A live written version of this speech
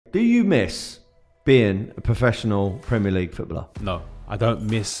Do you miss being a professional Premier League footballer? No, I don't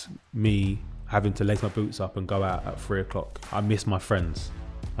miss me having to lace my boots up and go out at 3 o'clock. I miss my friends.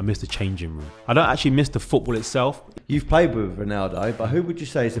 I miss the changing room. I don't actually miss the football itself. You've played with Ronaldo, but who would you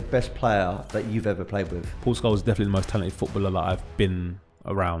say is the best player that you've ever played with? Paul Scholes is definitely the most talented footballer that I've been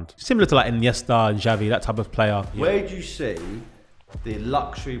around. Similar to like Iniesta and Xavi, that type of player. Where do you see the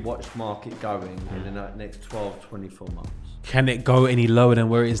luxury watch market going in the next 12, 24 months? Can it go any lower than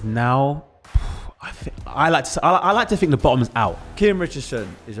where it is now? I like to think the bottom's out. Kieran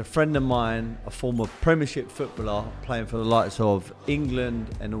Richardson is a friend of mine, a former Premiership footballer playing for the likes of England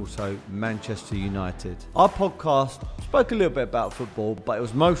and also Manchester United. Our podcast spoke a little bit about football, but it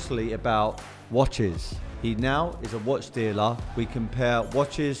was mostly about watches. He now is a watch dealer. We compare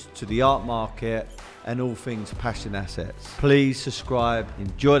watches to the art market and all things passion assets. Please subscribe,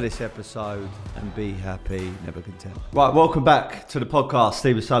 enjoy this episode, and be happy, never content. Right, welcome back to the podcast,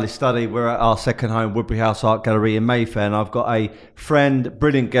 Stephen Sulley Study. We're at our second home, Woodbury House Art Gallery in Mayfair, and I've got a friend,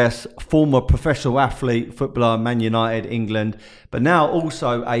 brilliant guest, former professional athlete, footballer, Man United, England, but now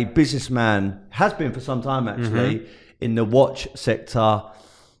also a businessman, has been for some time actually, in the watch sector.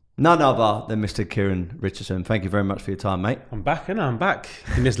 None other than Mr. Kieran Richardson. Thank you very much for your time, mate. I'm back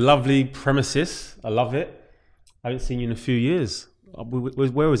in this lovely premises. I love it. I haven't seen you in a few years.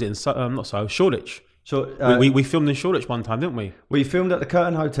 Where was it? Shoreditch. So we filmed in Shoreditch one time, didn't we? We filmed at the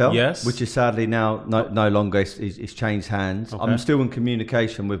Curtin Hotel, yes, which is sadly now no longer. It's changed hands. Okay. I'm still in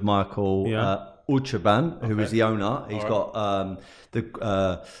communication with Michael Ultraban, who is the owner. He's got the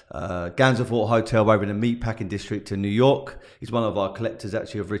Gansevoort Hotel over in the Meatpacking District in New York. He's one of our collectors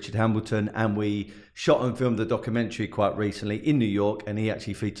actually of Richard Hambleton, and we shot and filmed a documentary quite recently in New York, and he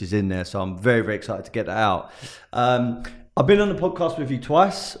actually features in there. So I'm very, very excited to get that out. I've been on the podcast with you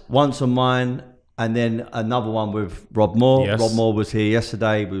twice, once on mine, and then another one with Rob Moore. Yes. Rob Moore was here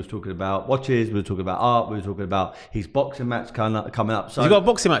yesterday. We was talking about watches, we were talking about art, we were talking about his boxing match coming up. So you got a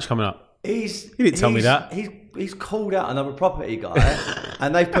boxing match coming up? He didn't tell me that. He's called out another property guy,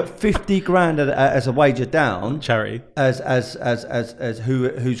 and they've put 50 grand as a wager down. Charity. As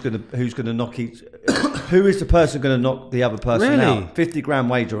who's gonna knock each? Who is the person going to knock the other person out? 50 grand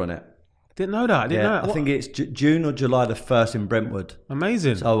wager on it. Didn't know that. I think it's June or July the 1st in Brentwood.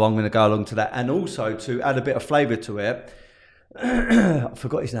 Amazing. So I'm going to go along to that, and also to add a bit of flavour to it. I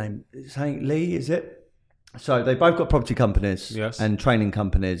forgot his name. Saint Lee, is it? So they both got property companies and training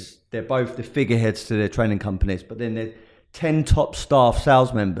companies. They're both the figureheads to their training companies, but then the 10 top staff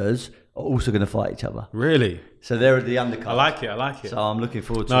sales members are also going to fight each other. Really? So they're at the undercard. I like it. So I'm looking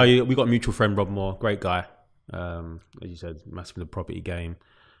forward to it. We got a mutual friend, Rob Moore, great guy. As you said, massive in the property game.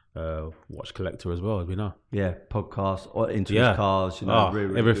 Watch collector as well, as we know. Yeah, podcast, or into his cars,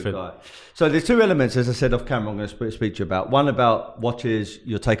 really everything. Good guy. So there's two elements, as I said off camera, I'm going to speak to you about. One about watches,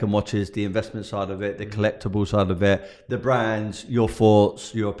 you're taking watches, the investment side of it, the collectible side of it, the brands, your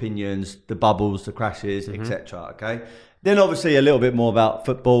thoughts, your opinions, the bubbles, the crashes, etc. Okay. Then obviously a little bit more about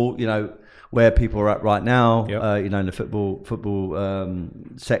football, where people are at right now, in the football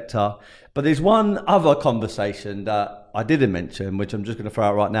sector. But there's one other conversation that I didn't mention, which I'm just going to throw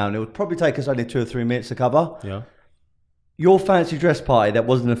out right now, and it would probably take us only 2 or 3 minutes to cover. Yeah. Your fancy dress party that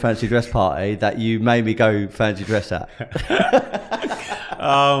wasn't a fancy dress party that you made me go fancy dress at.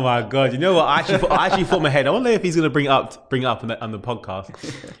 Oh my God! You know what? I actually thought in my head, I wonder if he's going to bring it up on the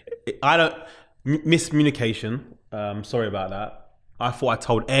podcast. I don't miscommunication. Sorry about that. I thought I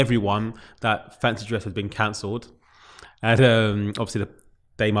told everyone that fancy dress had been cancelled, and obviously the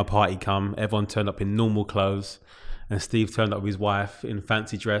day my party come, everyone turned up in normal clothes, and Steve turned up with his wife in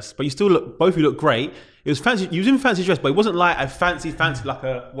fancy dress. But both of you look great. It was fancy. You was in fancy dress, but it wasn't like a fancy like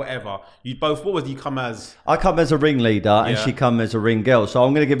a whatever. You both. What was you come as? I come as a ringleader, and she come as a ring girl. So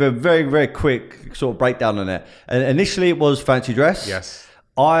I'm going to give a very, very quick sort of breakdown on it. And initially, it was fancy dress. Yes.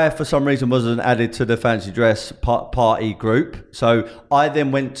 I, for some reason, wasn't added to the fancy dress party group. So I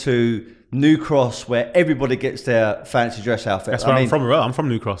then went to New Cross, where everybody gets their fancy dress outfit. That's where I'm from. I'm from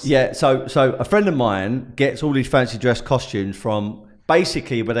New Cross. Yeah. So a friend of mine gets all these fancy dress costumes from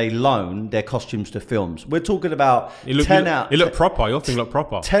basically where they loan their costumes to films. We're talking about 10 out. It looked proper. Your thing looked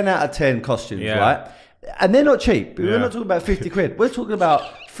proper. 10 out of 10 costumes, right? And they're not cheap. We're not talking about 50 quid. We're talking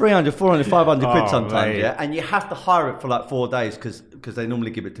about 300, 400, 500 quid sometimes, and you have to hire it for like 4 days because they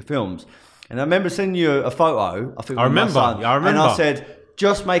normally give it to films. And I remember sending you a photo, I think with my son, and I said,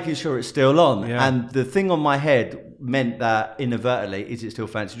 just making sure it's still on. Yeah. And the thing on my head meant that inadvertently, is it still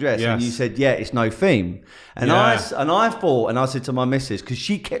fancy dress? Yes. And you said, yeah, it's no theme. And I thought, and I said to my missus, because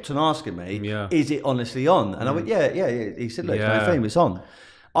she kept on asking me, is it honestly on? And I went, yeah. He said, look, it's no theme, it's on.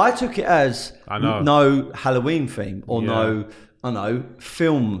 I took it as no Halloween theme or no I know,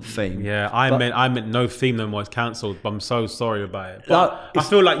 film theme. Yeah, I meant no theme no more. It's cancelled. But I'm so sorry about it. But I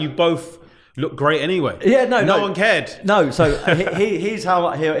feel like you both look great anyway. Yeah, no one cared. No, so here's how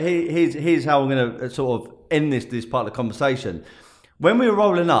I'm going to sort of end this part of the conversation. When we were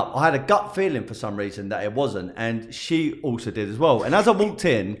rolling up, I had a gut feeling for some reason that it wasn't, and she also did as well. And as I walked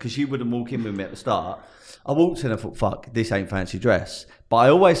in, because she wouldn't walk in with me at the start, I walked in and I thought, fuck, this ain't fancy dress. But I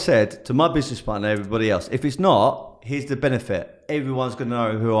always said to my business partner and everybody else, if it's not, here's the benefit. Everyone's going to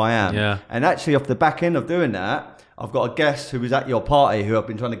know who I am. Yeah. And actually, off the back end of doing that, I've got a guest who was at your party who I've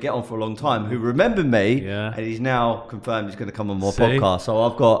been trying to get on for a long time, who remembered me, and he's now confirmed he's going to come on my podcast. So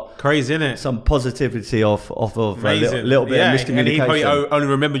I've got crazy, innit? Some positivity off of a little bit of miscommunication. And he probably only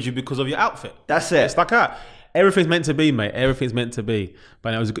remembered you because of your outfit. That's it. It's like that. Everything's meant to be, mate. Everything's meant to be.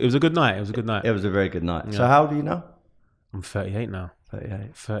 But it was a good night. It was a good night. It was a very good night. Yeah. So how old are you now? I'm 38 now.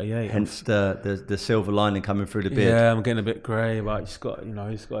 38. Hence the silver lining coming through the beard. Yeah, I'm getting a bit grey, but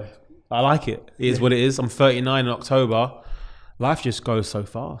I like it. It is what it is. I'm 39 in October. Life just goes so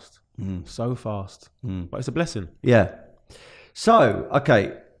fast. So fast. But it's a blessing. Yeah. So,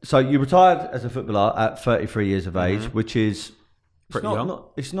 okay. So you retired as a footballer at 33 years of age, which is pretty young.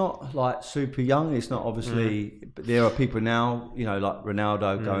 It's not like super young. It's not obviously, but there are people now, like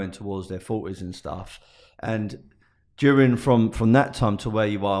Ronaldo going towards their 40s and stuff. And from that time to where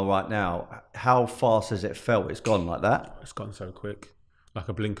you are right now, how fast has it felt? It's gone like that? It's gone so quick. Like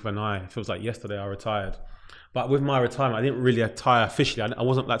a blink of an eye. It feels like yesterday I retired. But with my retirement, I didn't really retire officially. I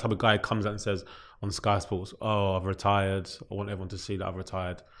wasn't that type of guy who comes out and says on Sky Sports, oh, I've retired. I want everyone to see that I've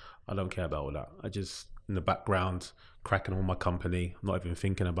retired. I don't care about all that. I just, in the background, cracking on my company. I'm not even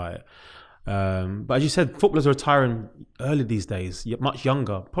thinking about it. But as you said, footballers are retiring early these days, much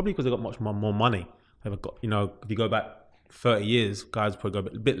younger, probably because they've got much more money. They've got, if you go back 30 years, guys probably go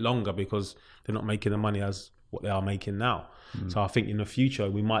a bit longer because they're not making the money as what they are making now. So I think in the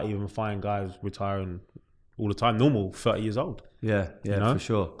future, we might even find guys retiring all the time, normal 30 years old. Yeah, for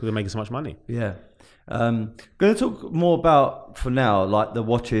sure. Because they're making so much money. Yeah. Going to talk more about, for now, like the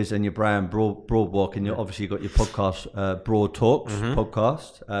watches and your brand, Broadwalk, and obviously you've got your podcast, Broad Talks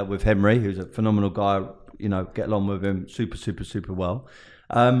podcast with Henry, who's a phenomenal guy. Get along with him super, super, super well.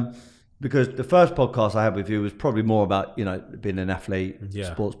 Because the first podcast I had with you was probably more about, being an athlete,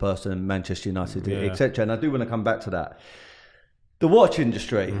 sports person, Manchester United, etc. And I do want to come back to that. The watch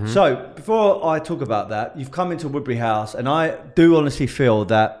industry. So before I talk about that, you've come into Woodbury House, and I do honestly feel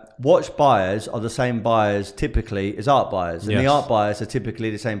that watch buyers are the same buyers typically as art buyers. And the art buyers are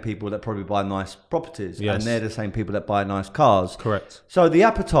typically the same people that probably buy nice properties. And they're the same people that buy nice cars. Correct. So the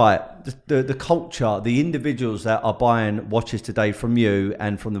appetite, the culture, the individuals that are buying watches today from you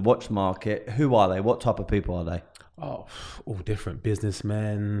and from the watch market, who are they? What type of people are they? Oh, all different.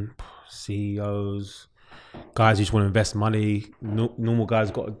 Businessmen, CEOs, guys who just want to invest money. Normal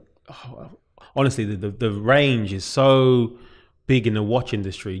guys honestly, the range is so big in the watch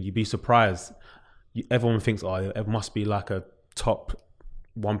industry. You'd be surprised. Everyone thinks, it must be like a top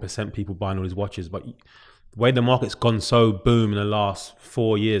 1% people buying all these watches. But the way the market's gone so boom in the last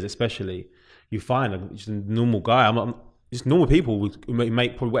 4 years, especially, you find just a normal guy. Just normal people who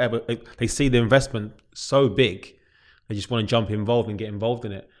make probably whatever. They see the investment so big, they just want to jump involved and get involved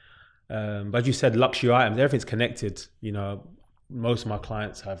in it. But as you said, luxury items, everything's connected. Most of my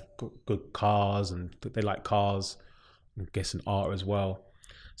clients have good cars and they like cars. I'm guessing art as well.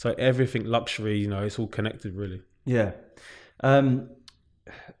 So everything luxury, it's all connected really. Yeah.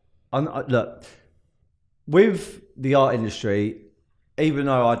 Look, with the art industry, even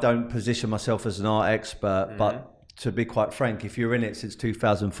though I don't position myself as an art expert, but to be quite frank, if you're in it since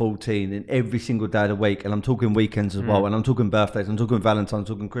 2014 and every single day of the week, and I'm talking weekends as well, and I'm talking birthdays, I'm talking Valentine's, I'm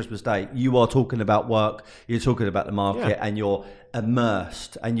talking Christmas Day, you are talking about work, you're talking about the market, and you're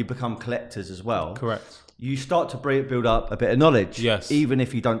immersed, and you become collectors as well. Correct. You start to build up a bit of knowledge. Yes. Even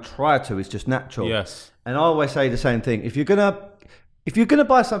if you don't try to, it's just natural. Yes. And I always say the same thing. If you're gonna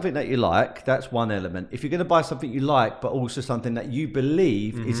buy something that you like, that's one element. If you're gonna buy something you like, but also something that you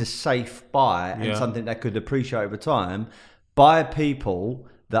believe is a safe buy and something that could appreciate over time, buy people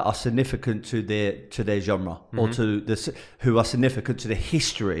that are significant to their genre or who are significant to the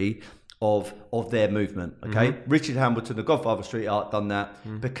history of their movement. Okay, Richard Hamilton, the Godfather of Street Art, done that.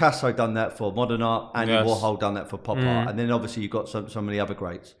 Picasso done that for modern art. Andy Warhol done that for pop art, and then obviously you've got some of the other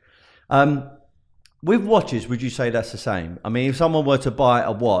greats. With watches, would you say that's the same? I mean, if someone were to buy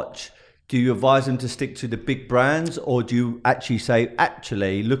a watch, do you advise them to stick to the big brands, or do you actually say,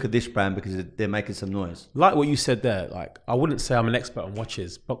 look at this brand because they're making some noise? Like what you said there, like I wouldn't say I'm an expert on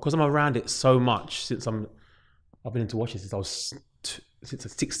watches, but because I'm around it so much since I've been into watches since I was since I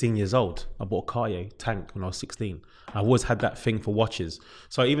was 16 years old. I bought a Cartier tank when I was 16. I always had that thing for watches.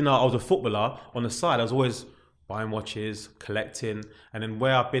 So even though I was a footballer, on the side, I was always buying watches, collecting. And then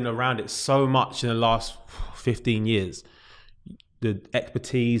where I've been around it so much in the last 15 years, the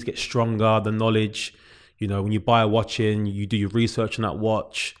expertise gets stronger, the knowledge, you know, when you buy a watch in, you do your research on that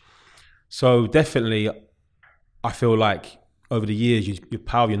watch. So definitely, I feel like over the years, your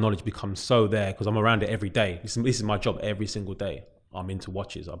power of your knowledge becomes so there because I'm around it every day. This is my job every single day. I'm into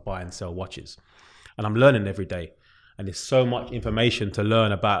watches. I buy and sell watches. And I'm learning every day. And there's so much information to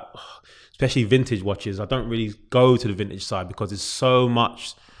learn about, especially vintage watches. I don't really go to the vintage side because there's so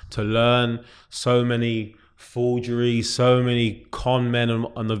much to learn, so many forgeries, so many con men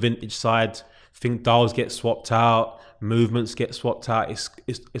on the vintage side. Think dials get swapped out, movements get swapped out.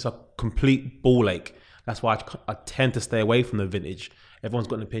 It's a complete ball ache. That's why I tend to stay away from the vintage. Everyone's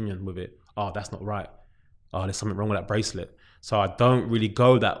got an opinion with it. Oh, that's not right. Oh, there's something wrong with that bracelet. So I don't really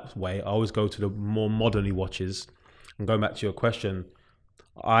go that way. I always go to the more modern watches. And going back to your question,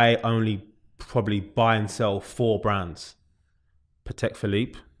 I only probably buy and sell 4 brands. Patek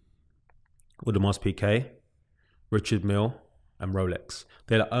Philippe, Audemars Piguet, Richard Mille, and Rolex.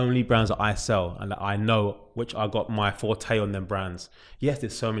 They're the only brands that I sell and that I know, which I got my forte on them brands. Yes,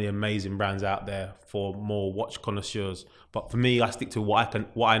 there's so many amazing brands out there for more watch connoisseurs, but for me, I stick to what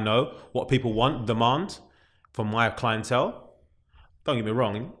I know, what people want, demand from my clientele. Don't get me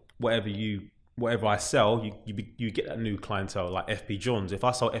wrong, whatever I sell, you get that new clientele, like FP Jones. If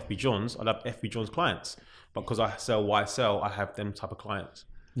I sell FP Jones, I'd have FP Jones clients. But because I sell what I sell, I have them type of clients.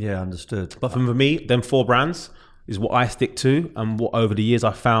 Yeah, understood. But for me, them 4 brands is what I stick to, and what over the years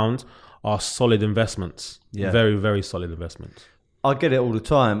I found are solid investments. Yeah. Very, very solid investments. I get it all the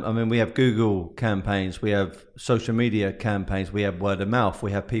time. I mean, we have Google campaigns, we have social media campaigns, we have word of mouth,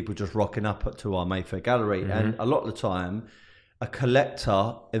 we have people just rocking up to our Mayfair gallery. Mm-hmm. And a lot of the time, a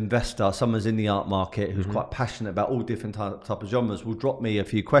collector, investor, someone's in the art market who's quite passionate about all different type of genres will drop me a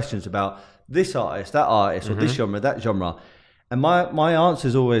few questions about this artist, that artist, or this genre, that genre. And my answer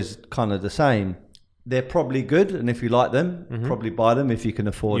is always kind of the same. They're probably good, and if you like them, probably buy them if you can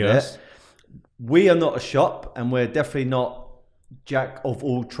afford it. We are not a shop, and we're definitely not jack of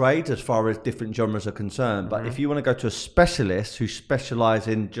all trades as far as different genres are concerned. But if you want to go to a specialist who specialise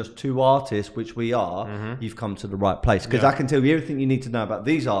in just 2 artists, which we are, you've come to the right place. Because I can tell you everything you need to know about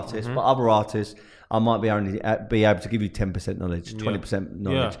these artists, but other artists, I might be only be able to give you 10% knowledge, 20%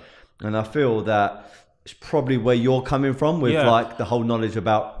 knowledge. And I feel that it's probably where you're coming from with like the whole knowledge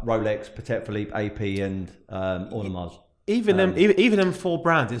about Rolex, Patek Philippe, AP, and Audemars. Even them 4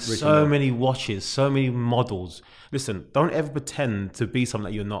 brands, there's so many watches, so many models. Listen, don't ever pretend to be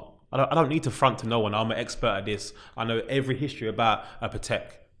something that you're not. I don't need to front to no one. I'm an expert at this. I know every history about a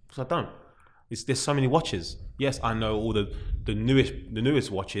Patek. So I don't. There's so many watches. Yes, I know all the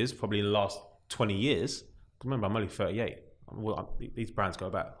newest watches, probably in the last 20 years. Remember, I'm only 38. These brands go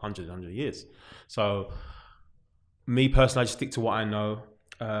back 100 years. So me personally, I just stick to what I know.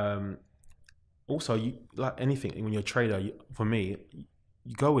 Also, you like anything when you're a trader. For me,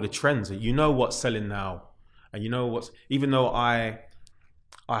 you go with the trends. You know what's selling now, and you know what's. Even though I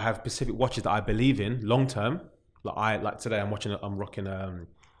have specific watches that I believe in long term. Like today, I'm rocking a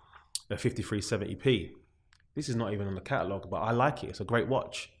 5370p. This is not even on the catalog, but I like it. It's a great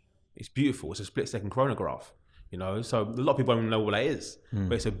watch. It's beautiful. It's a split-second chronograph. You know, so a lot of people don't know what that is,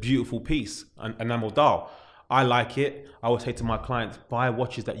 but it's a beautiful piece, an enamel dial. I like it. I would say to my clients, buy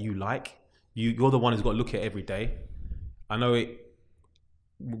watches that you like. You're the one who's got to look at it every day. I know it.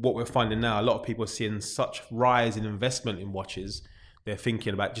 What we're finding now, a lot of people are seeing such rise in investment in watches. They're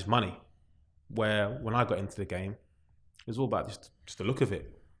thinking about just money. Where when I got into the game, it was all about just the look of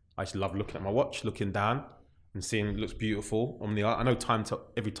it. I just love looking at my watch, looking down and seeing it looks beautiful. I know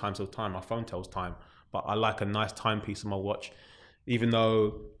every time tells time. My phone tells time. But I like a nice timepiece on my watch, even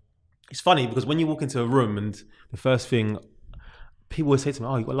though it's funny because when you walk into a room and the first thing people always say to me,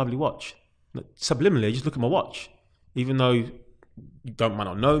 "Oh, you've got a lovely watch." Subliminally, I just look at my watch, even though you might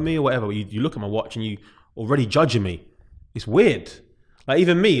not know me or whatever. You look at my watch and you already judging me. It's weird. Like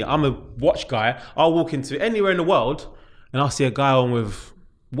even me, I'm a watch guy. I'll walk into anywhere in the world and I'll see a guy on with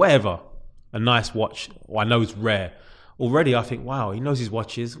whatever, a nice watch, or I know it's rare. Already, I think, wow, he knows his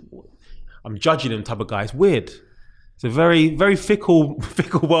watches. I'm judging him type of guy. It's weird. It's a very, very fickle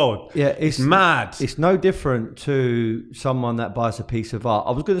world. Yeah, it's mad. It's no different to someone that buys a piece of art.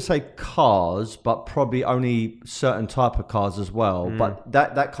 I was going to say cars, but probably only certain type of cars as well. But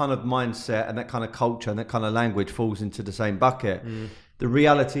that kind of mindset and that kind of culture and that kind of language falls into the same bucket. The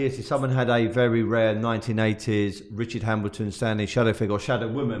reality is, if someone had a very rare 1980s Richard Hamilton Stanley Shadow figure or Shadow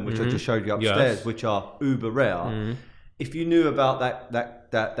Woman, which I just showed you upstairs, which are uber rare, if you knew about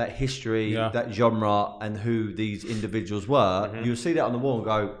that history, that genre, and who these individuals were, you'll see that on the wall and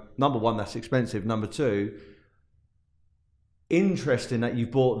go, number one, that's expensive. Number two, interesting that you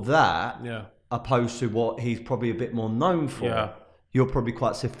bought that, opposed to what he's probably a bit more known for. Yeah. You're probably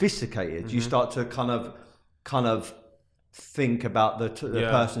quite sophisticated. You start to kind of think about the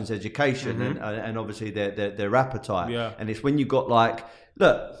person's education and obviously their appetite. Yeah. And it's when you got like,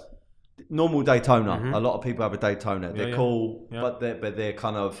 look, normal Daytona. A lot of people have a Daytona. They're cool, but they're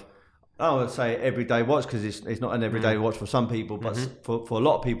kind of, I would say everyday watch, because it's not an everyday watch for some people, but for a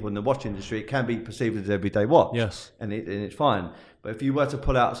lot of people in the watch industry, it can be perceived as everyday watch. Yes. And it's fine. But if you were to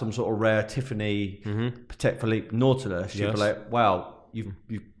pull out some sort of rare Tiffany Patek Philippe Nautilus, you'd be like, wow, you've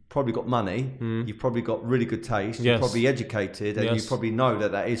probably got money, you've probably got really good taste, you're probably educated, and you probably know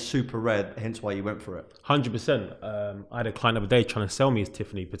that is super rare, hence why you went for it. 100%. I had a client the other day trying to sell me his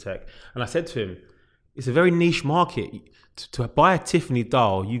Tiffany Patek, and I said to him, it's a very niche market. To buy a Tiffany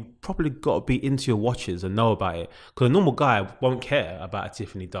dial, you've probably got to be into your watches and know about it, because a normal guy won't care about a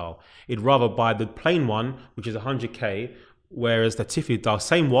Tiffany dial. He'd rather buy the plain one, which is 100k, whereas the Tiffany dial,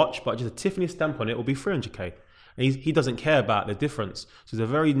 same watch, but just a Tiffany stamp on it, will be 300k. And he doesn't care about the difference. So it's a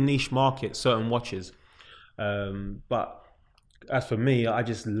very niche market, certain watches. But as for me, I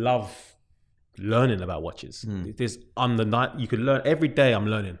just love learning about watches. There's you can learn every day. I'm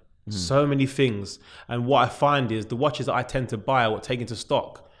learning so many things. And what I find is the watches that I tend to buy or take into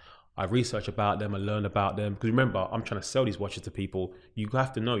stock, I research about them and learn about them. Because remember, I'm trying to sell these watches to people. You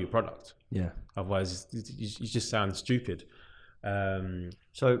have to know your product. Yeah. Otherwise, you just sound stupid.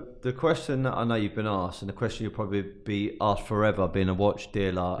 So the question that I know you've been asked, and the question you'll probably be asked forever, being a watch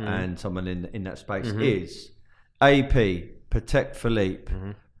dealer and someone in that space, is AP, Patek Philippe,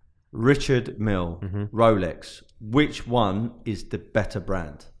 Richard Mille, Rolex. Which one is the better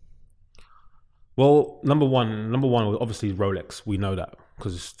brand? Well, number one, obviously Rolex. We know that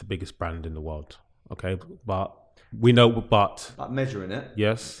because it's the biggest brand in the world. Okay, but like measuring it,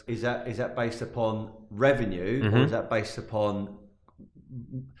 yes, is that based upon revenue, or is that based upon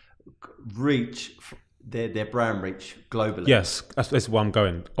reach, their brand reach globally? Yes, that's where I'm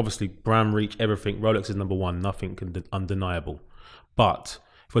going. Obviously, brand reach, everything. Rolex is number one, nothing undeniable. But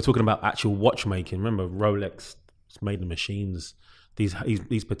if we're talking about actual watchmaking, remember Rolex is made in machines. These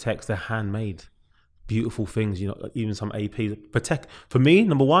Pateks, they're handmade, beautiful things. You know, even some APs. Patek, for me,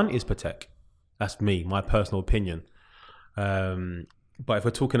 number one is Patek. That's me, my personal opinion. But if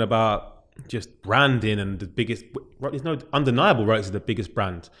we're talking about just branding and the biggest, there's no undeniable Rolex is the biggest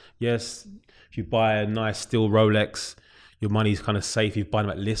brand. Yes, if you buy a nice steel Rolex, your money's kind of safe. You buy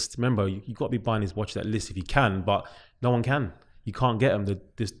them at list. Remember, you've got to be buying these watches at list if you can, but no one can. You can't get them.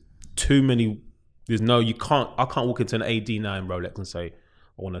 There's too many. I can't walk into an AD9 Rolex and say,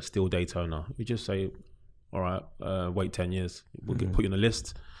 I want a steel Daytona. You just say, all right, wait 10 years. We'll put you on a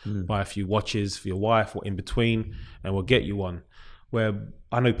list, buy a few watches for your wife or in between, and we'll get you one. Where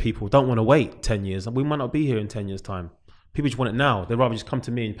I know people don't want to wait 10 years. We might not be here in 10 years' time. People just want it now. They'd rather just come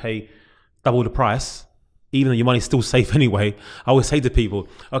to me and pay double the price, even though your money's still safe anyway. I always say to people,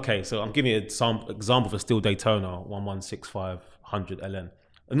 okay, so I'm giving you an example of a steel Daytona 116500 LN.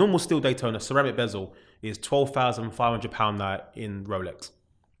 A normal steel Daytona ceramic bezel is £12,500 now in Rolex.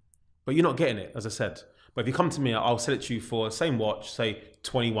 But you're not getting it, as I said. But if you come to me, I'll sell it to you for the same watch, say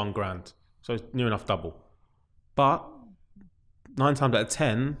 21 grand. So it's near enough double. But 9 times out of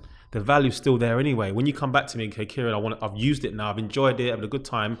 10, the value's still there anyway. When you come back to me, okay, Kieran, I've used it now, I've enjoyed it, having a good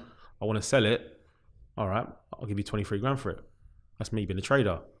time, I want to sell it. All right, I'll give you 23 grand for it. That's me being a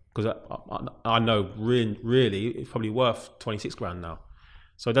trader. Because I know really it's probably worth 26 grand now.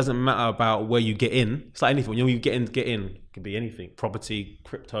 So it doesn't matter about where you get in. It's like anything. When you get in, it can be anything. Property,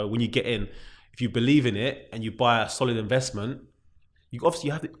 crypto. When you get in, if you believe in it and you buy a solid investment, you have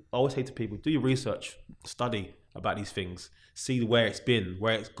to, I always say to people, do your research, study about these things, see where it's been,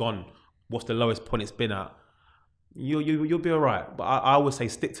 where it's gone, what's the lowest point it's been at. You'll be all right. But I always say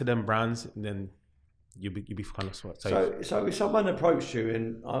stick to them brands, and then you'll be kind of safe. So if someone approached you,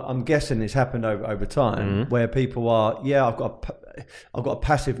 and I'm guessing it's happened over time, where people are, I've got a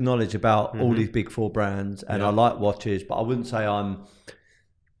passive knowledge about all these big four brands, and I like watches, but I wouldn't say I'm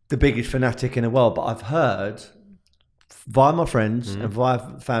the biggest fanatic in the world. But I've heard via my friends and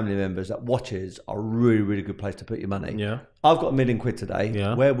via family members that watches are a really, really good place to put your money. Yeah, I've got £1 million today.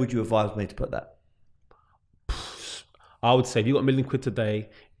 Yeah. Where would you advise me to put that? I would say if you got £1 million today,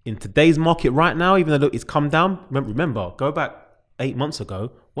 in today's market right now, even though it's come down, remember, go back 8 months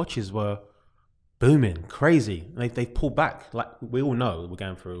ago, watches were booming, crazy. They've pulled back. Like we all know, we're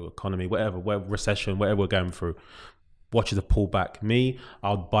going through economy, whatever recession, whatever we're going through. Watches have pulled back. Me,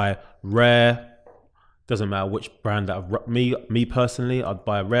 I'll buy rare, Doesn't matter which brand that me personally, I'd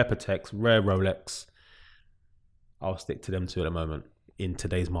buy a rare Patek, rare Rolex. I'll stick to them two at the moment in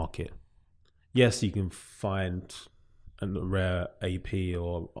today's market. Yes, you can find a rare AP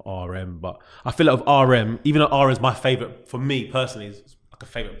or RM, but I feel like with RM, even though RM is my favorite, for me personally, it's like a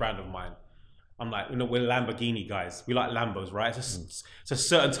favorite brand of mine. I'm like, we're Lamborghini guys. We like Lambos, right? It's a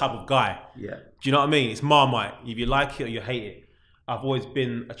certain type of guy. Yeah. Do you know what I mean? It's Marmite. If you like it or you hate it. I've always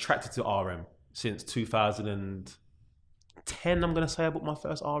been attracted to RM since 2010. I'm going to say I bought my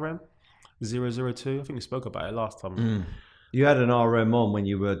first RM 002. I think we spoke about it last time. You had an RM on when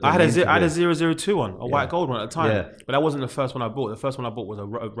you were doing I had a 002 one, a white gold one at the time. Yeah. But that wasn't the first one I bought. The first one I bought was a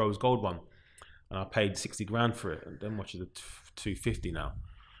rose gold one. And I paid 60 grand for it. And then watches it 250 now.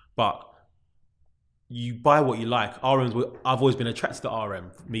 But you buy what you like. RMs, I've always been attracted to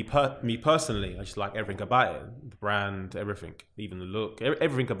RM. Me personally, I just like everything about it. The brand, everything, even the look,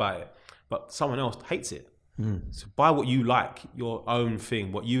 everything about it. But someone else hates it. So buy what you like, your own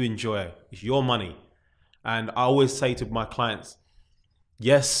thing, what you enjoy. It's your money. And I always say to my clients,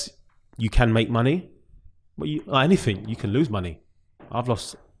 yes, you can make money, but like anything, you can lose money. I've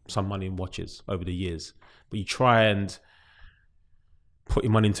lost some money in watches over the years, but you try and put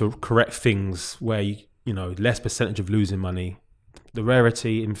your money into correct things where you less percentage of losing money. The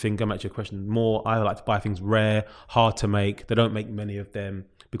rarity in thing, going back to your question, more I like to buy things rare, hard to make. They don't make many of them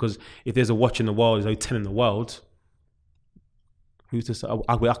because if there's a watch in the world, there's only 10 in the world. Who's to say?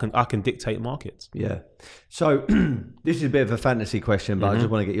 I can dictate markets. Yeah. So this is a bit of a fantasy question, but I just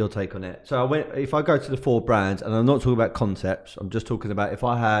want to get your take on it. So if I go to the 4 brands, and I'm not talking about concepts, I'm just talking about if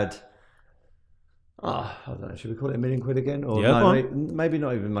I had, I don't know, should we call it £1 million again? Or no, maybe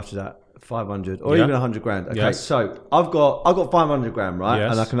not even much of that, 500 or even 100 grand. Okay, so I've got 500 grand, right?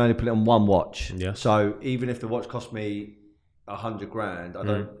 Yes. And I can only put it on one watch. Yes. So even if the watch cost me 100 grand, I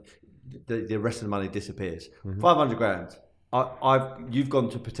don't. The rest of the money disappears. 500 grand. You've gone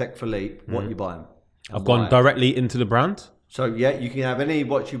to Patek Philippe. What are you buying? I've gone directly into the brand. So yeah, you can have any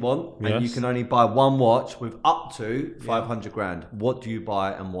watch you want, and you can only buy one watch with up to 500 grand. What do you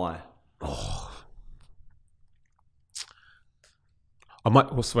buy and why? I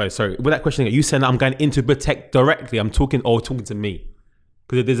might. Sorry. With that question, you saying that I'm going into Patek directly? I'm talking to me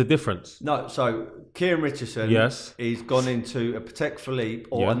because there's a difference. No. So Kieran Richardson, he's gone into a Patek Philippe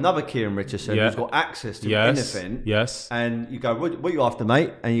or another Kieran Richardson who's got access to anything. Yes. And you go, what are you after,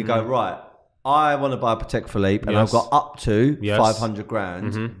 mate? And you go, right, I want to buy a Patek Philippe, and I've got up to 500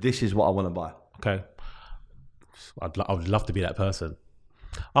 grand. This is what I want to buy. Okay. I would love to be that person.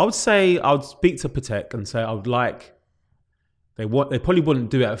 I would say I would speak to Patek and say I would like. They probably wouldn't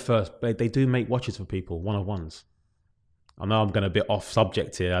do it at first, but they do make watches for people, one-of-ones. I know I'm going a bit off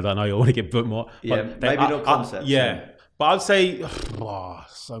subject here. I don't know. You want to get a bit more. Yeah, maybe not concepts. But I'd say,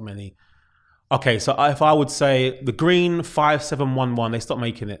 so many. Okay, so if I would say the green 5711, they stopped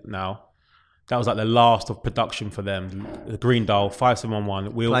making it now. That was like the last of production for them. The green dial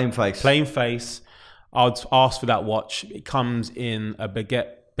 5711. Plain face. I'd ask for that watch. It comes in a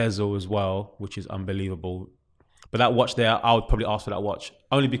baguette bezel as well, which is unbelievable. But that watch there, I would probably ask for that watch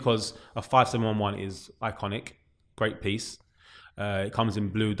only because a 5711 is iconic, great piece. It comes in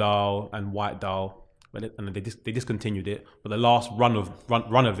blue dial and white dial, and they discontinued it. But the last run of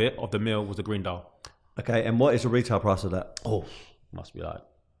the mill was the green dial. Okay, and what is the retail price of that? Must be like.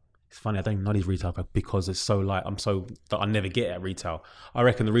 It's funny, I don't even know these retail price because it's so light. That I never get it at retail. I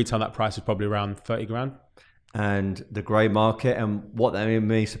reckon the retail that price is probably around 30 grand. And the grey market, and what that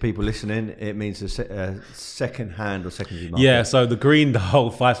means to people listening, it means a second hand or secondary market. Yeah, so the green dial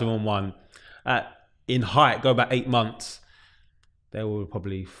 5711 in height, go back 8 months, they were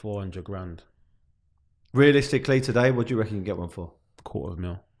probably 400 grand. Realistically today, what do you reckon you can get one for?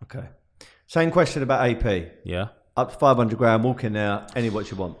 $250,000. Okay. Same question about AP. Yeah. Up to 500 grand, walk in there, any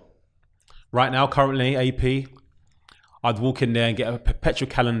watch you want. Right now, currently, AP, I'd walk in there and get a perpetual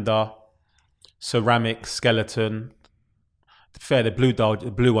calendar, ceramic skeleton. Fair, the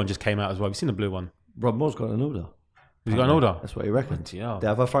blue one just came out as well. Have you seen the blue one? Rob Moore's got an order. He's got an order. That's what he reckons. Yeah.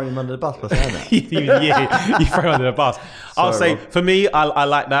 Have I thrown him under the bus by saying that? Yeah, you throw him under the bus. I'll say, Rob. For me, I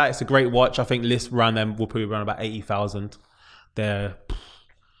like that. It's a great watch. I think list around them will probably around about 80,000. We're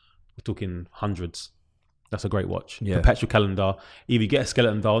talking hundreds. That's a great watch. Yeah. Perpetual calendar. If you get a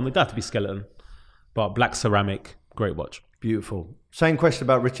skeleton dial, it doesn't have to be skeleton, but black ceramic, great watch. Beautiful. Same question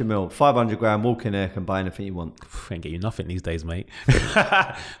about Richard Mille. 500 grand, walk in there, can buy anything you want. Ain't get you nothing these days, mate.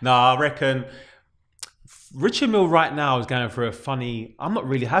 No, I reckon Richard Mille right now is going for a funny. I'm not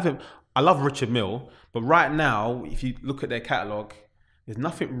really having. I love Richard Mille, but right now, if you look at their catalogue, there's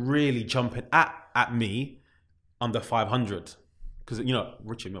nothing really jumping at me under 500. Because,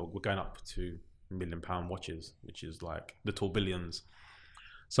 Richard Mille, we're going up to million watches, which is like little billions.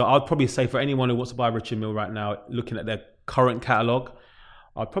 So I'd probably say for anyone who wants to buy Richard Mille right now, looking at their current catalogue,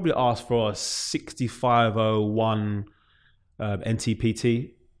 I'd probably ask for a 6501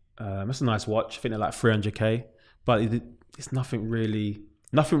 NTPT. That's a nice watch. I think they're like 300k, but it's nothing really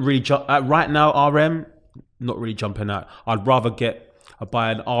right now. RM, not really jumping out. I'd rather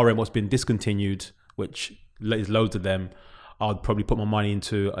buy an RM what's been discontinued, which is loads of them. I'd probably put my money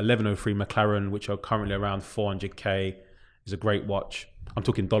into 1103 McLaren, which are currently around 400k. It's a great watch. I'm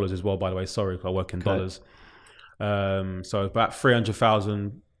talking dollars as well, by the way. Sorry, I work in dollars. So about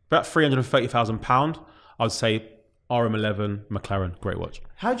 330,000 pound. I'd say RM11 McLaren, great watch.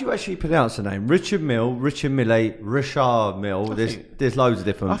 How do you actually pronounce the name? Richard Mille, Richard Mille, Richard Mille. There's loads of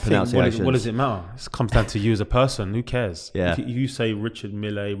different pronunciations. What does it matter? It comes down to you as a person. Who cares? Yeah. If you say Richard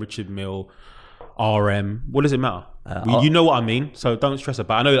Mille, RM, what does it matter? You know what I mean, so don't stress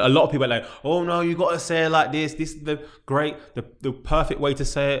about it. I know a lot of people are like, oh no, you got to say it like this is the perfect way to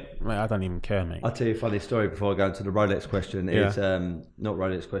say it. Mate, I don't even care, mate. I'll tell you a funny story before I go into the Rolex question. It's not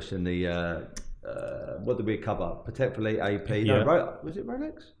Rolex question, the what did we cover? Patek Philippe, AP. Yeah. No, was it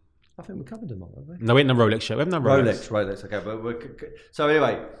Rolex? I think we covered them all, haven't we? No, we ain't no Rolex yet. We haven't no Rolex. Rolex, okay. But so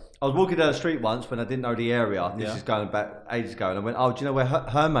anyway, I was walking down the street once when I didn't know the area. This is going back ages ago. And I went, oh, do you know where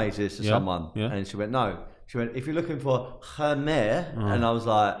Hermes is to someone? Yeah. And she went, no. She went, if you're looking for Hermes, and I was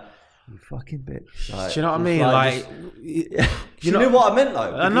like, you fucking bitch. Like, do you know what I mean? Like, you know what I meant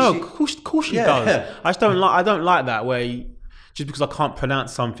though? I know, of course she does. I don't like that where just because I can't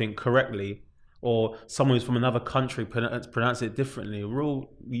pronounce something correctly, or someone who's from another country pronounce it differently.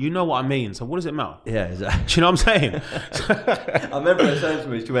 You know what I mean. So what does it matter? Yeah, exactly. Do you know what I'm saying? I remember her saying to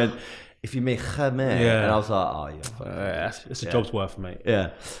me, she went, if you mean Hermes, and I was like, oh yeah, it's a job's worth, mate. Yeah.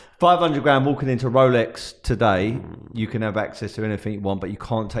 500 grand walking into Rolex today, you can have access to anything you want, but you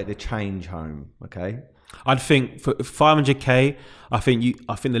can't take the change home. Okay. I'd think for 500k, I think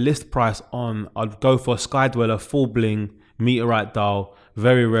the list price I'd go for a Sky Dweller full bling meteorite dial,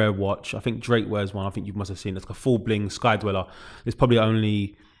 very rare watch. I think Drake wears one. I think you must have seen it. It's like a full bling Sky Dweller. There's probably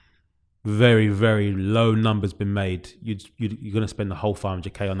only very, very low numbers been made. You're going to spend the whole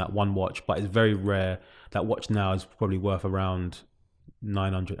 500k on that one watch, but it's very rare. That watch now is probably worth around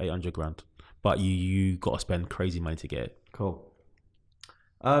 900, 800 grand. But you got to spend crazy money to get it. Cool.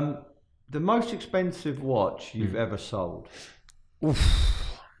 The most expensive watch you've ever sold?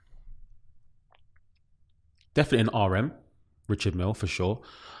 Oof. Definitely an RM, Richard Mille for sure.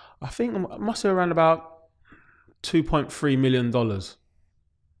 I think I must have around about $2.3 million.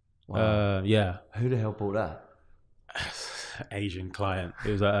 Wow. Yeah. Who the hell bought that? Asian client.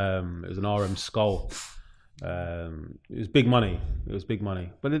 It was an RM skull. It was big money.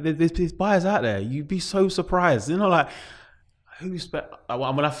 But there's buyers out there. You'd be so surprised. You know, like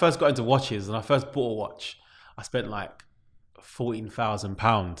when I first got into watches and I first bought a watch, I spent like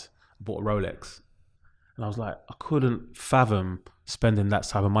 £14,000. Bought a Rolex, and I was like, I couldn't fathom spending that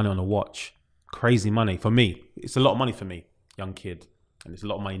type of money on a watch. Crazy money for me. It's a lot of money for me, young kid, and it's a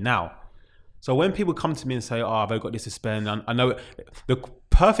lot of money now. So when people come to me and say, oh, I've got this to spend, I know the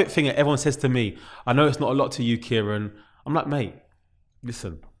perfect thing that everyone says to me, I know it's not a lot to you, Kieran. I'm like, mate,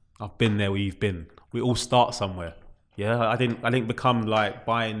 listen, I've been there where you've been. We all start somewhere. Yeah, I didn't become like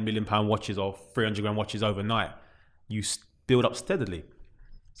buying £1 million watches or 300 grand watches overnight. You build up steadily.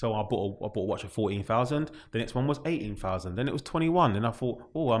 So I bought a watch at 14,000. The next one was 18,000. Then it was 21. And I thought,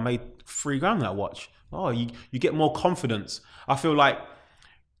 oh, I made £3 grand on that watch. Oh, you get more confidence. I feel like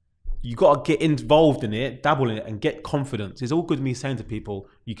you got to get involved in it, dabble in it, and get confidence. It's all good me saying to people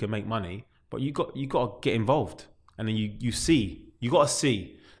you can make money, but you got to get involved, and then you got to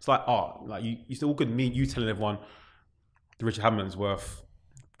see. It's like art. Like it's all good me you telling everyone the Richard Hammond's worth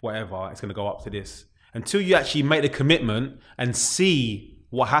whatever. It's going to go up to this. Until you actually make the commitment and see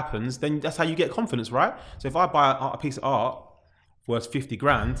what happens, then that's how you get confidence, right? So if I buy a piece of art worth 50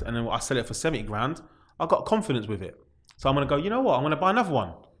 grand and then I sell it for 70 grand, I got confidence with it. So I'm going to go, you know what? I'm going to buy another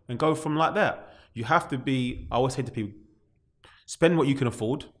one. And go from like that. You have to be, I always say to people, spend what you can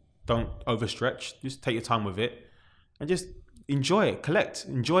afford. Don't overstretch. Just take your time with it. And just enjoy it. Collect.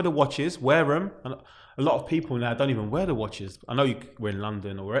 Enjoy the watches. Wear them. And a lot of people now don't even wear the watches. I know we're in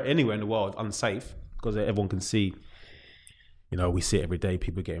London or anywhere in the world unsafe because everyone can see, you know, we see it every day.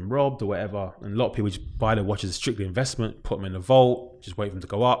 People getting robbed or whatever. And a lot of people just buy their watches as strictly investment, put them in a vault, just wait for them to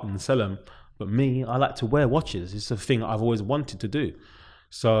go up and sell them. But me, I like to wear watches. It's a thing I've always wanted to do.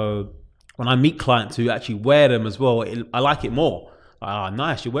 So when I meet clients who actually wear them as well, I like it more.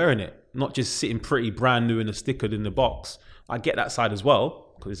 Nice, you're wearing it. Not just sitting pretty brand new and a stickered in the box. I get that side as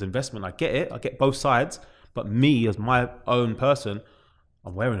well, because it's investment. I get it. I get both sides. But me, as my own person,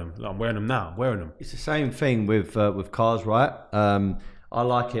 I'm wearing them. I'm wearing them now. I'm wearing them. It's the same thing with cars, right? I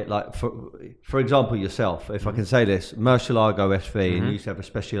like it, like for example, yourself. If I can say this, Murcielago SV, and you used to have a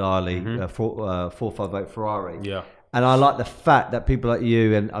Speciale 458 Ferrari. Yeah. And I like the fact that people like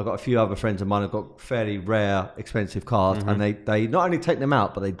you, and I've got a few other friends of mine who've got fairly rare, expensive cars, and they not only take them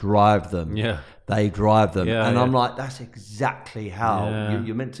out, but they drive them. Yeah. They drive them. Yeah, and yeah. I'm like, that's exactly how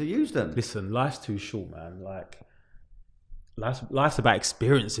you're meant to use them. Listen, life's too short, man. Like, life's about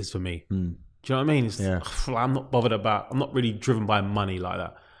experiences for me. Do you know what I mean? I'm not bothered about, I'm not really driven by money like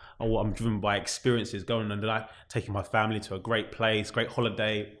that. I'm driven by experiences, going and like taking my family to a great place, great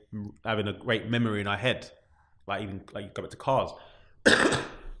holiday, having a great memory in our head. Like even like you go back to cars,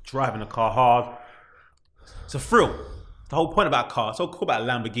 driving a car hard. It's a thrill. The whole point about cars, so cool about a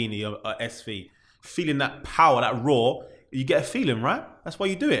Lamborghini or SV, feeling that power, that roar. You get a feeling, right? That's why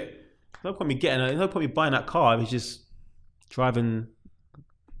you do it. No point me buying that car if it's just driving,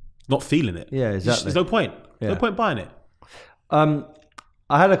 not feeling it. Yeah, exactly. There's no point. No point buying it. I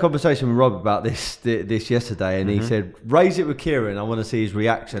had a conversation with Rob about this yesterday, and he said, "Raise it with Kieran. I want to see his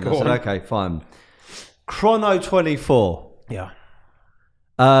reaction." I said, "Okay, fine." Chrono 24. Yeah.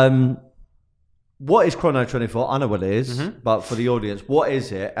 What is Chrono 24? I know what it is, but for the audience, what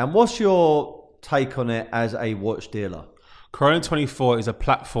is it? And what's your take on it as a watch dealer? Chrono 24 is a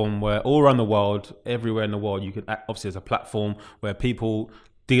platform where all around the world, everywhere in the world, you can obviously it's a platform where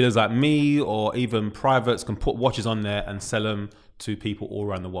dealers like me or even privates can put watches on there and sell them to people all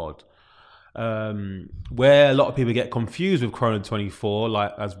around the world. Where a lot of people get confused with Chrono 24,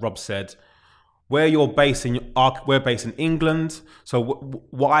 like as Rob said, we're based in England. So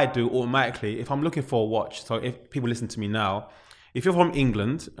what I do automatically, if I'm looking for a watch, so if people listen to me now, if you're from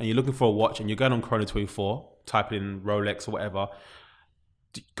England and you're looking for a watch and you're going on Chrono 24, type in Rolex or whatever,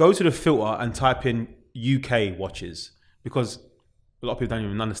 go to the filter and type in UK watches, because a lot of people don't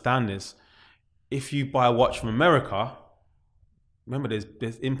even understand this. If you buy a watch from America, remember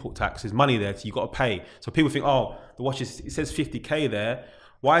there's import tax, there's money there, so you got to pay. So people think, oh, the watch it says 50k there.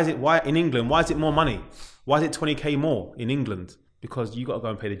 Why in England? Why is it more money? Why is it 20k more in England? Because you got to go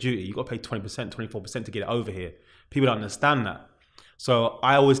and pay the duty. You got to pay 20%, 24% to get it over here. People don't understand that. So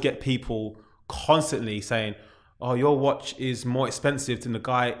I always get people constantly saying, oh, your watch is more expensive than the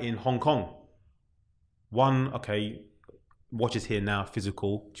guy in Hong Kong. One, okay, watch is here now,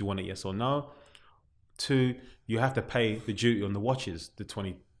 physical. Do you want it, yes or no? Two, you have to pay the duty on the watches, the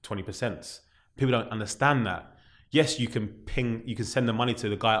 20%. People don't understand that. Yes, you can send the money to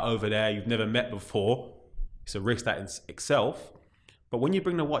the guy over there you've never met before. It's a risk that in itself. But when you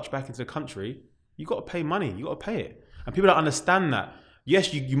bring the watch back into the country, you got to pay money. You got to pay it. And people don't understand that.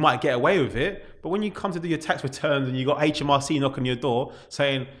 Yes, you might get away with it, but when you come to do your tax returns and you got HMRC knocking your door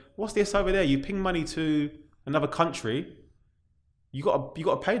saying, what's this over there? You ping money to another country, you got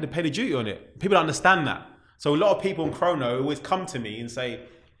to pay the duty on it. People don't understand that. So a lot of people in Chrono always come to me and say,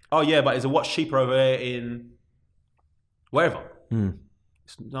 oh yeah, but is a watch cheaper over there in wherever?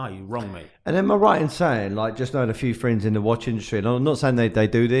 No, you're wrong, mate. And am I right in saying, like, just knowing a few friends in the watch industry, and I'm not saying they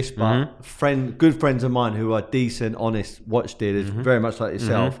do this, but good friends of mine who are decent, honest watch dealers, very much like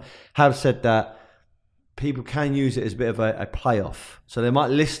yourself, have said that people can use it as a bit of a playoff. So they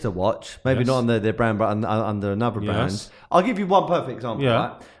might list a watch, maybe not under their brand, but under another brand. I'll give you one perfect example.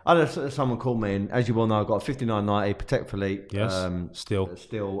 Right? I had someone call me, and as you well know, I've got a 5990 Patek Philippe.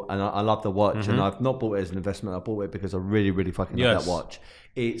 Still, and I love the watch, and I've not bought it as an investment. I bought it because I really, really fucking love that watch.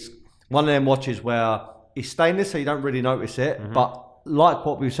 It's one of them watches where it's stainless, so you don't really notice it, but like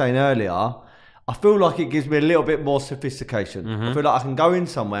what we were saying earlier, I feel like it gives me a little bit more sophistication. I feel like I can go in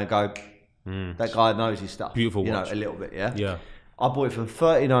somewhere and go, that guy knows his stuff. Beautiful watch. A little bit, yeah? Yeah. I bought it for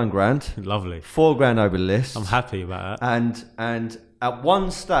 39 grand. Lovely. 4 grand over the list. I'm happy about that. And at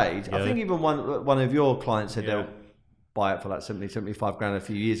one stage, I think even one of your clients said they'll buy it for like 70, 75 grand a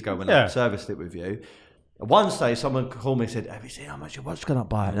few years ago when I serviced it with you. At one stage, someone called me and said, have you seen how much your watch's gone up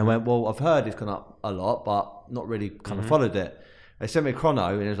by? And I went, well, I've heard it's gone up a lot, but not really kind of followed it. They sent me a chrono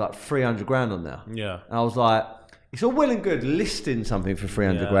and it was like 300 grand on there. Yeah. And I was like, it's all well and good listing something for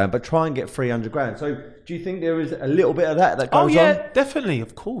 300 grand, but try and get 300 grand. So do you think there is a little bit of that goes on? Oh, yeah, definitely.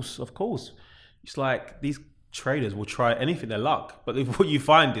 Of course. It's like these traders will try anything, their luck. But what you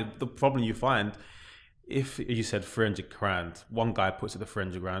find, the problem you find, if you said 300 grand, one guy puts it at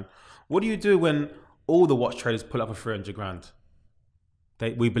 300 grand, what do you do when all the watch traders pull up for 300 grand?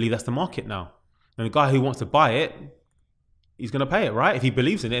 We believe that's the market now. And the guy who wants to buy it, he's going to pay it, right? If he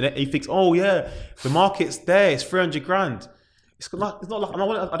believes in it, he thinks, oh yeah, the market's there, it's 300 grand. It's not like, I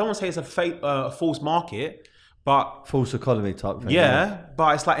don't want to say it's a false market, but false economy type thing. Yeah,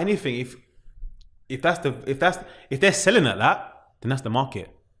 but it's like anything. If they're selling at that, then that's the market.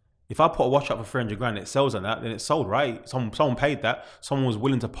 If I put a watch up for 300 grand, it sells at that, then it's sold, right? Someone paid that. Someone was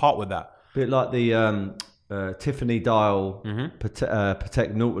willing to part with that. Bit like the Tiffany dial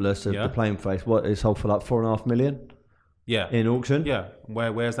Patek Nautilus of the plain face. What it sold for like 4.5 million? Yeah. In auction? Yeah.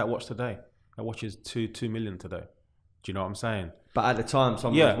 Where's that watch today? That watch is 2 million today. Do you know what I'm saying? But at the time,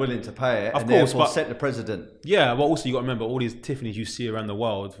 someone was willing to pay it, of and course, therefore set the precedent. Yeah, but also you got to remember all these Tiffany's you see around the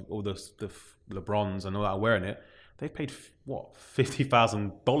world, all the LeBrons and all that are wearing it. They paid what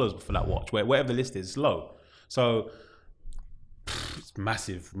 $50,000 for that watch. Whatever the list is, low. So it's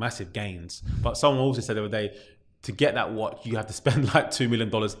massive gains. But someone also said the other day, to get that watch, you have to spend like $2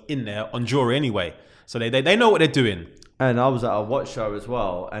 million in there on jewelry anyway. So they know what they're doing. And I was at a watch show as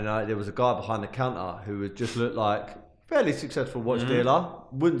well, and there was a guy behind the counter who would just look like fairly successful watch dealer.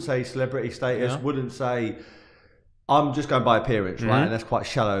 Wouldn't say celebrity status. Wouldn't say I'm just going by appearance, right? And that's quite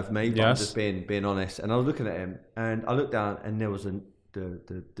shallow of me. But I'm just being honest. And I was looking at him, and I looked down, and there was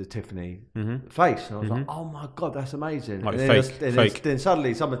the Tiffany face, and I was like, oh my god, that's amazing. Like and fake. Then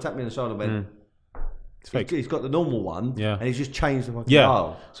suddenly someone tapped me on the shoulder and went, it's fake. He's got the normal one, and he's just changed the fucking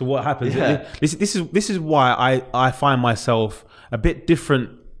dial. So what happens? Yeah. This is why I find myself a bit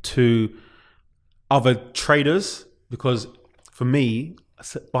different to other traders, because for me,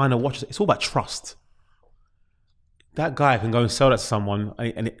 buying a watch, it's all about trust. That guy can go and sell that to someone,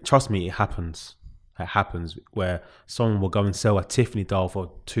 and trust me, it happens. It happens where someone will go and sell a Tiffany dial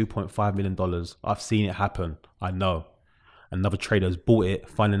for $2.5 million. I've seen it happen. I know. Another trader has bought it,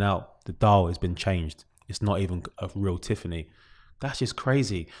 finding out the dial has been changed. It's not even a real Tiffany. That's just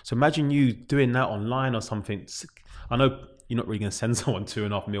crazy. So imagine you doing that online or something. I know you're not really going to send someone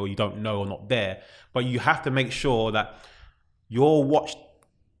 2.5 mil you don't know or not there, but you have to make sure that your watch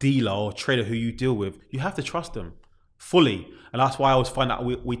dealer or trader who you deal with, you have to trust them fully. And that's why I always find that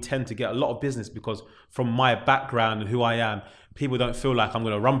we tend to get a lot of business, because from my background and who I am, people don't feel like I'm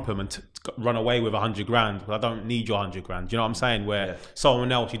going to rump them and run away with 100 grand, because I don't need your 100 grand. Do you know what I'm saying? Where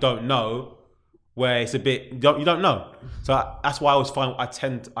someone else you don't know, where it's a bit, you don't know. So that's why I always find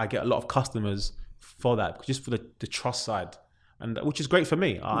I get a lot of customers for that, just for the trust side, and which is great for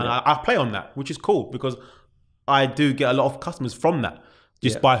me. And I play on that, which is cool, because I do get a lot of customers from that,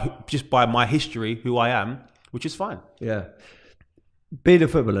 just by my history, who I am, which is fine. Yeah. Being a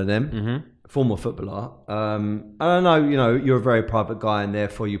footballer then, former footballer, and I know, you're a very private guy, and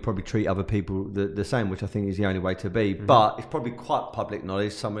therefore you probably treat other people the same, which I think is the only way to be. But it's probably quite public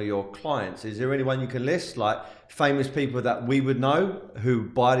knowledge, some of your clients. Is there anyone you can list, like famous people that we would know who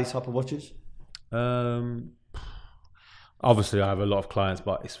buy these type of watches? Obviously, I have a lot of clients,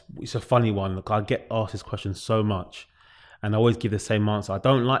 but it's a funny one. Look, I get asked this question so much, and I always give the same answer. I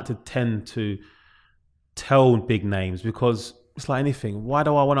don't like to tend to tell big names, because it's like anything. Why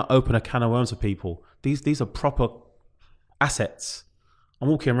do I want to open a can of worms for people? These are proper assets. I'm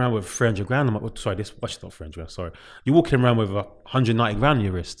walking around with 300 grand. This watch is not 300 grand, sorry. You're walking around with 190 grand on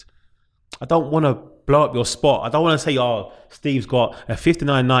your wrist. I don't want to blow up your spot. I don't want to say, oh, Steve's got a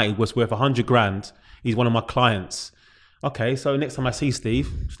 5990 was worth 100 grand. He's one of my clients. Okay, so next time I see Steve,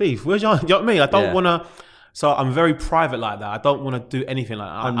 where's your, you know what I mean? I don't want to, so I'm very private like that. I don't want to do anything like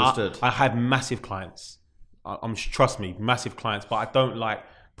that. Understood. I have massive clients. Trust me, massive clients, but I don't like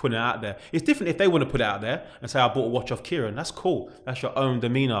putting it out there. It's different if they want to put it out there and say, I bought a watch off Kieran. That's cool. That's your own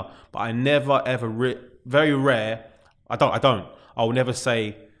demeanor. But I never, ever, very rare, I will never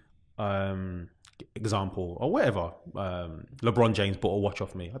say, example, or whatever, LeBron James bought a watch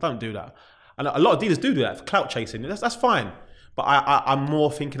off me. I don't do that. And a lot of dealers do that for clout chasing. That's fine. But I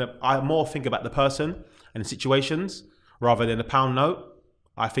more think about the person and the situations rather than the pound note.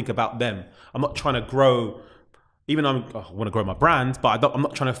 I think about them. I'm not trying to grow, even though I want to grow my brand, but I'm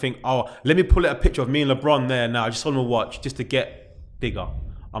not trying to think, oh, let me pull out a picture of me and LeBron there now, just on a watch, just to get bigger.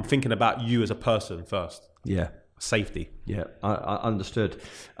 I'm thinking about you as a person first. Yeah. Safety. Yeah, I understood.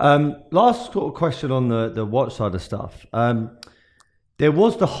 Last sort of question on the watch side of stuff. There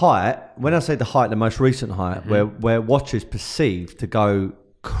was the height, when I say the height, the most recent height, where watches perceived to go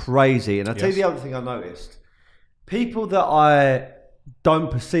crazy. And I'll tell you the other thing I noticed. People that I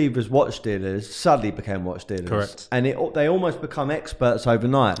don't perceive as watch dealers suddenly became watch dealers. Correct. And they almost become experts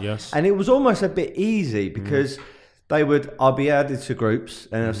overnight. Yes. And it was almost a bit easy, because I'll be added to groups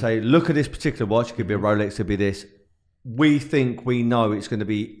and I'll say, look at this particular watch. It could be a Rolex, it could be this. We think we know it's going to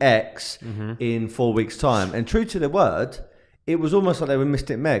be X in 4 weeks' time. And true to their word, it was almost like they were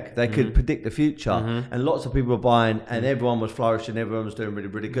Mystic Meg. They could predict the future. And lots of people were buying, and everyone was flourishing, everyone was doing really,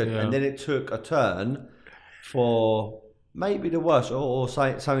 really good. Yeah. And then it took a turn for maybe the worst, or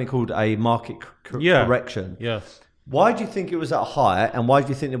something called a market correction. Yes. Why do you think it was at a high, and why do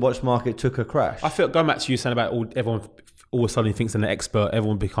you think the watch market took a crash? I feel, going back to you saying about everyone all of a sudden he thinks they're an expert.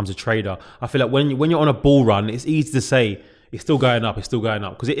 Everyone becomes a trader. I feel like when you're on a bull run, it's easy to say it's still going up. It's still going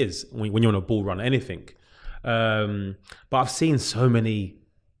up because it is when you're on a bull run. Anything, but I've seen so many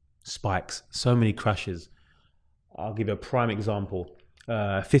spikes, so many crashes. I'll give you a prime example: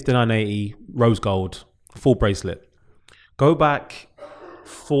 5980 rose gold full bracelet. Go back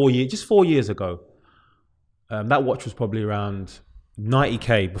 4 years, just 4 years ago. That watch was probably around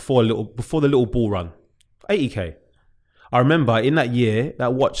 90k before the little bull run, 80k. I remember in that year,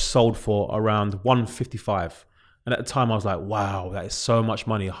 that watch sold for around 155. And at the time I was like, wow, that is so much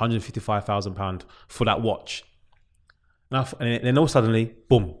money, £155,000 for that watch. And then all suddenly,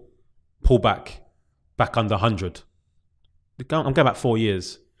 boom, pull back under 100. I'm going back 4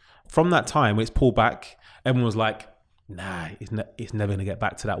 years. From that time, when it's pulled back, everyone was like, nah, it's never going to get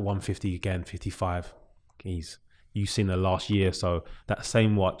back to that 150 again, 55. Geez, you've seen the last year. So that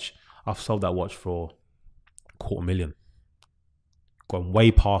same watch, I've sold that watch for $250,000. Gone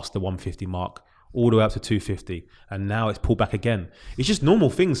way past the 150 mark, all the way up to 250, and now it's pulled back again. It's just normal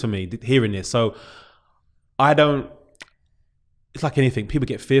things for me hearing this. So it's like anything, people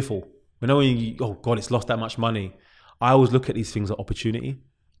get fearful when oh God, it's lost that much money. I always look at these things as opportunity.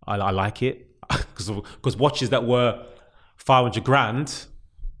 I like it because watches that were 500 grand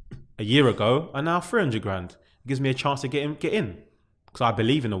a year ago are now 300 grand. It gives me a chance to get in because I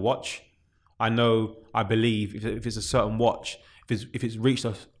believe in a watch. I believe if it's a certain watch, if it's reached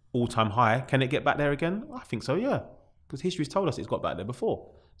an all-time high, can it get back there again? I think so, yeah. Because history's told us it's got back there before.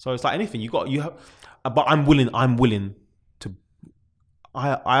 So it's like anything, but I'm willing to.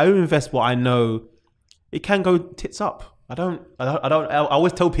 I only invest what I know it can go tits up. I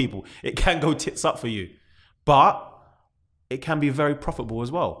always tell people it can go tits up for you, but it can be very profitable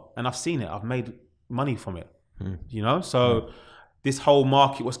as well. And I've seen it. I've made money from it. So this whole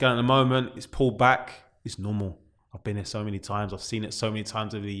market, what's going on at the moment, it's pulled back. It's normal. I've been there so many times. I've seen it so many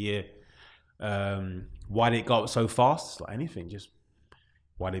times over the year. Why did it go up so fast? It's like anything. Just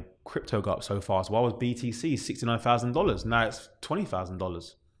why did crypto go up so fast? Why was BTC $69,000? Now it's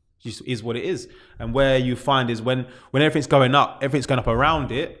 $20,000. Just is what it is. And where you find is when everything's going up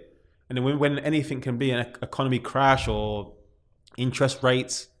around it. And then when anything can be an economy crash or interest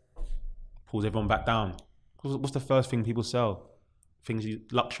rates, pulls everyone back down. What's the first thing people sell?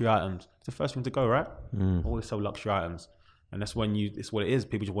 Luxury items. It's the first thing to go, right? Always sell luxury items. And that's when it's what it is.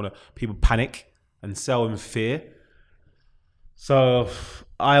 People panic and sell in fear. So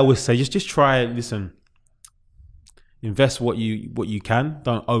I always say, just try, listen, invest what you can.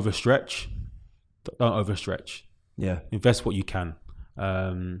 Don't overstretch. Yeah. Invest what you can.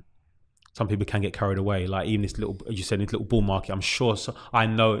 Some people can get carried away. Like even this little, as you said, this little bull market, I'm sure, I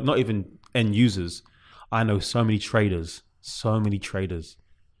know, not even end users, I know so many traders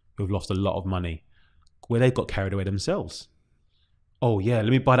who've lost a lot of money where they got carried away themselves. Oh yeah, let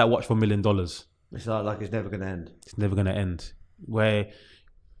me buy that watch for $1 million. It's like it's never going to end. It's never going to end. Where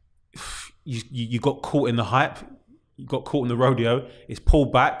you got caught in the hype, you got caught in the rodeo. It's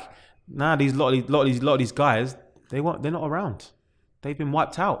pulled back. Now a lot of these guys, they're not around. They've been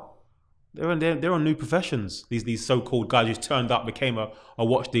wiped out. They're on new professions. These so-called guys who turned up, became a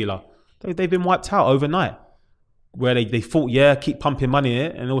watch dealer. They've been wiped out overnight. Where they thought, keep pumping money in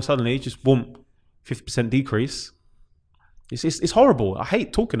it, and all of a sudden it's just boom, 50% decrease. It's horrible. I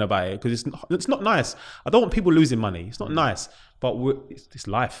hate talking about it because it's not nice. I don't want people losing money. It's not nice, but it's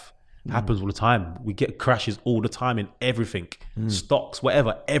life. It happens all the time. We get crashes all the time in everything, stocks,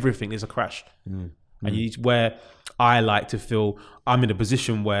 whatever. Everything there's a crash, and where I like to feel I'm in a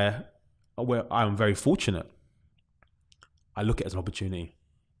position where I'm very fortunate. I look at it as an opportunity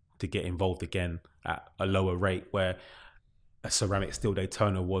to get involved again at a lower rate, where a ceramic steel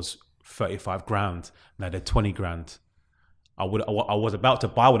Daytona was 35 grand. Now they're 20 grand. I was about to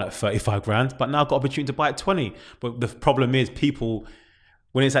buy one at 35 grand, but now I've got opportunity to buy at 20. But the problem is people,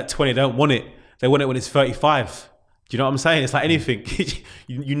 when it's at 20, they don't want it. They want it when it's 35. Do you know what I'm saying? It's like anything.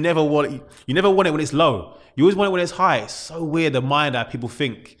 you never want it. You never want it when it's low. You always want it when it's high. It's so weird, the mind that people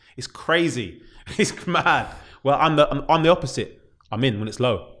think. It's crazy. It's mad. Well, I'm the opposite. I'm in when it's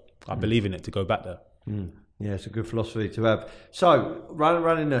low. I believe in it to go back there. Yeah, it's a good philosophy to have. So,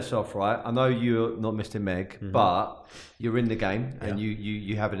 running this off, right? I know you're not Mr. Meg, but you're in the game and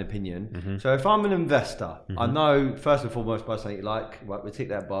you have an opinion. So if I'm an investor, I know first and foremost by something you like, right, we tick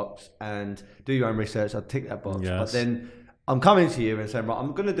that box and do your own research, I'll tick that box. Yes. But then I'm coming to you and saying, right,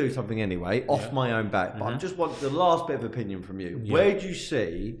 I'm going to do something anyway, off my own back. But I just want the last bit of opinion from you. Yeah. Where do you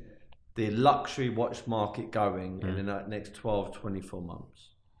see the luxury watch market going in the next 12, 24 months?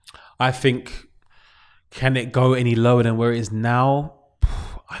 I think, can it go any lower than where it is now?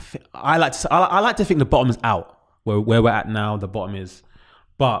 I like to think the bottom is out. where we're at now, the bottom is.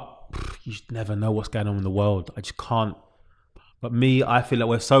 But you just never know what's going on in the world. I just can't. But I feel like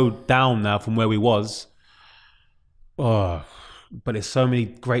we're so down now from where we was. Oh, but there's so many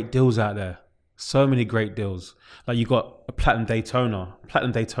great deals out there. So many great deals. Like you got a Platinum Daytona.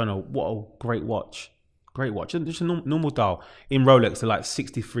 What a great watch. Great watch. Just a normal dial. In Rolex, they're like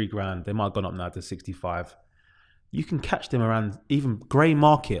 63 grand. They might have gone up now to 65. You can catch them around even grey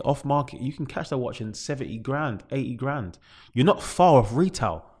market, off market. You can catch that watch in 70 grand, 80 grand. You're not far off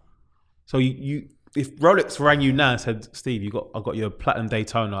retail. So if Rolex rang you now and said, Steve, I've got your Platinum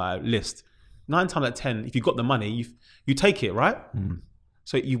Daytona list. 9 times out of 10, if you've got the money, you take it, right? Mm.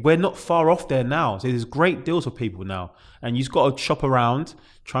 So we're not far off there now. So there's great deals for people now. And you've got to shop around,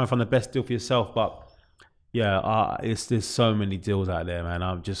 try and find the best deal for yourself. But yeah, there's so many deals out there, man.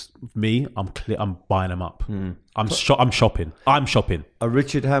 I'm buying them up. Mm. I'm shopping. A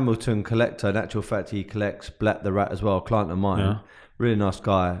Richard Hamilton collector. In actual fact, he collects Black the Rat as well. A client of mine. Yeah. Really nice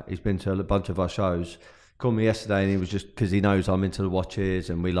guy. He's been to a bunch of our shows. Called me yesterday and he was just, because he knows I'm into the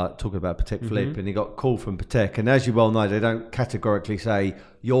watches and we like talking about Patek Philippe, and he got a call from Patek, and as you well know, they don't categorically say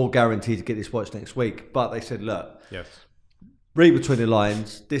you're guaranteed to get this watch next week, but they said, look, yes, read between the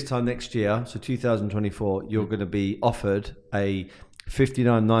lines, this time next year, so 2024, you're going to be offered a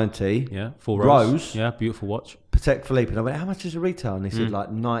 59.90 full rose, beautiful watch, Patek Philippe. And I went, how much is a retail? And he said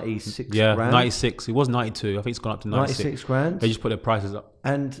like 96 grand. 96. It was 92. I think it's gone up to 96 grand. They just put their prices up.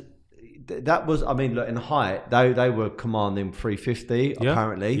 And that was, I mean, look, in height, they were commanding 350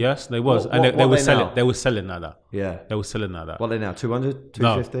 apparently. Yes, they was. They were selling. They were selling like that. Yeah. They were selling like that. What are they now? 200?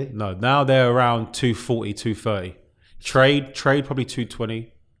 250? No. Now they're around 240, 230. Trade probably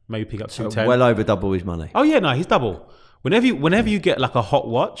 220. Maybe pick up 210. Well over double his money. Oh yeah, no, he's double. Whenever you get like a hot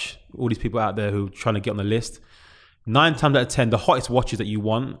watch, all these people out there who are trying to get on the list, 9 times out of 10, the hottest watches that you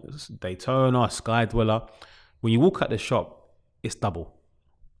want, Daytona, Sky Dweller, when you walk out the shop, it's double.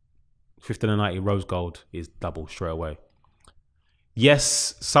 1590 rose gold is double straight away.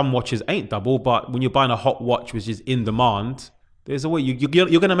 Yes, some watches ain't double, but when you're buying a hot watch which is in demand, there's a way you're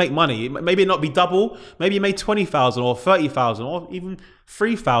going to make money. Maybe it not be double, maybe you made 20,000 or 30,000 or even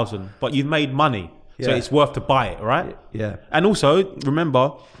 3,000, but you've made money. Yeah. So it's worth to buy it, right? Yeah. And also remember,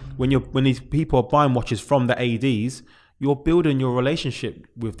 when these people are buying watches from the ADs, you're building your relationship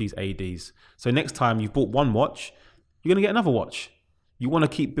with these ADs. So next time you've bought one watch, you're going to get another watch. You want to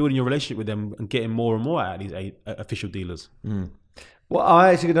keep building your relationship with them and getting more and more out of these official dealers. Mm. Well,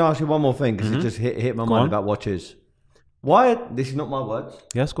 I actually going to ask you one more thing because it just hit my mind about watches. Why? This is not my words.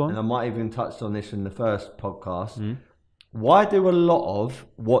 Yes, go on. And I might even touched on this in the first podcast. Mm. Why do a lot of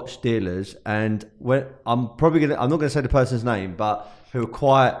watch dealers, and I'm not going to say the person's name, but who are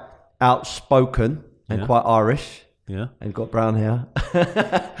quite outspoken and quite Irish, and got brown hair,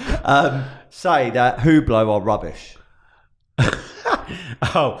 say that Hublot are rubbish?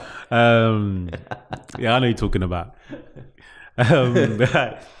 Yeah, I know you're talking about.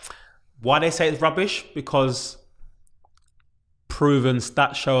 Why they say it's rubbish? Because proven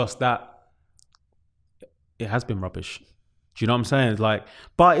stats show us that it has been rubbish. Do you know what I'm saying? It's like,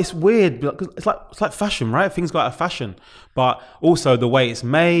 but it's weird because it's like fashion, right? Things go out of fashion, but also the way it's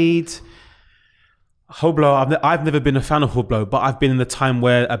made. Hublot, I've never been a fan of Hublot, but I've been in the time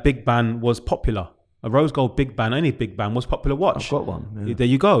where a big band was popular. A rose gold big band, any big band was popular watch. I've got one. Yeah. There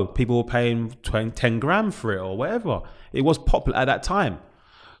you go. People were paying 10 grand for it or whatever. It was popular at that time.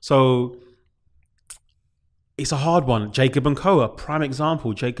 So it's a hard one. Jacob & Co, a prime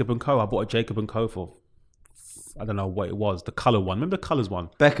example. Jacob & Co. I bought a Jacob & Co for, I don't know what it was, the colour one. Remember the colours one?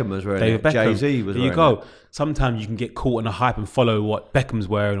 Beckham was wearing it. Jay-Z was wearing it. There you go. Sometimes you can get caught in a hype and follow what Beckham's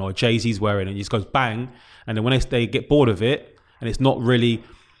wearing or Jay-Z's wearing, and it just goes bang. And then when they get bored of it, and it's not really...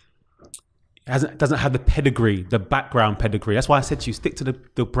 doesn't have the pedigree, the background pedigree. That's why I said to you, stick to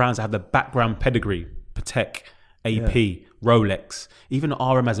the brands that have the background pedigree. Patek, AP, Rolex. Even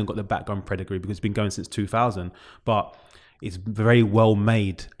RM hasn't got the background pedigree because it's been going since 2000. But it's very well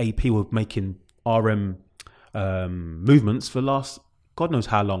made. AP were making RM movements for the last God knows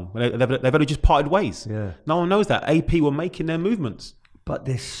how long. They've only just parted ways. Yeah. No one knows that. AP were making their movements. But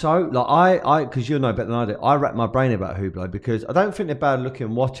they're so, like, I because you'll know better than I do, I wrap my brain about Hublot because I don't think they're bad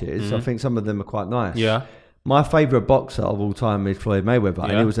looking watches. I think some of them are quite nice. Yeah. My favourite boxer of all time is Floyd Mayweather,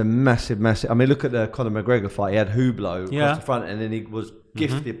 and he was a massive... I mean, look at the Conor McGregor fight. He had Hublot across the front, and then he was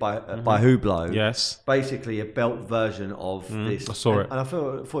gifted by Hublot. Yes. Basically, a belt version of this. I saw it. And I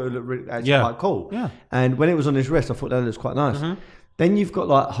thought it looked actually quite cool. Yeah. And when it was on his wrist, I thought that looks quite nice. Then you've got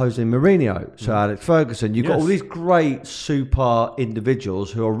like Jose Mourinho, Sir Alex Ferguson. You've got all these great super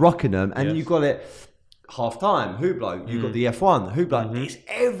individuals who are rocking them, and you've got it... half time, Hublot. You've got the F1, Hublot. It's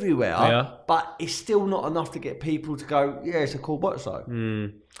everywhere, but it's still not enough to get people to go, yeah, it's a cool watch though.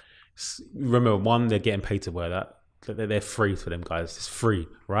 Remember, one, they're getting paid to wear that. They're free for them guys. It's free,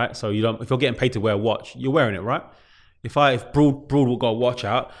 right? So if you're getting paid to wear a watch, you're wearing it, right? If Broad will got a watch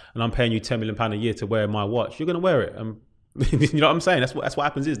out and I'm paying you £10 million a year to wear my watch, you're gonna wear it. You know what I'm saying? That's what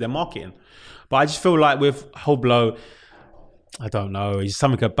happens. They're marketing. But I just feel like with Hublot, I don't know. It's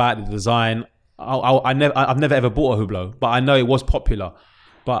something about the design. I've never ever bought a Hublot, but I know it was popular.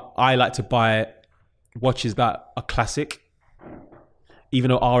 But I like to buy watches that are classic, even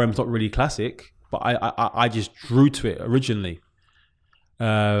though RM's not really classic. But I just drew to it originally.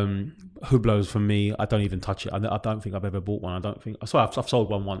 Hublots for me, I don't even touch it. I don't think I've ever bought one. I've sold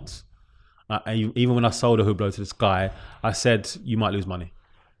one once. Even when I sold a Hublot to this guy, I said, you might lose money.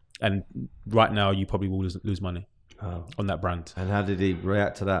 And right now, you probably will lose money on that brand. And how did he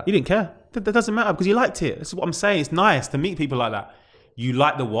react to that? He didn't care. That doesn't matter because he liked it. That's what I'm saying. It's nice to meet people like that. You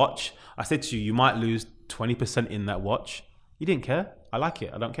like the watch. I said to you, you might lose 20% in that watch. He didn't care. I like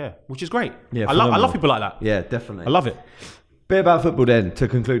it. I don't care, which is great. Yeah, I love people like that. Yeah, definitely. I love it. Bit about football then, to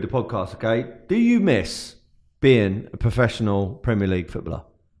conclude the podcast, okay? Do you miss being a professional Premier League footballer?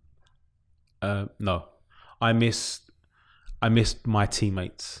 No. I miss my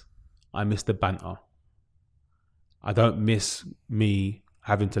teammates. I miss the banter. I don't miss me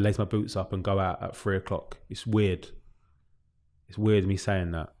having to lace my boots up and go out at 3 o'clock. It's weird. It's weird me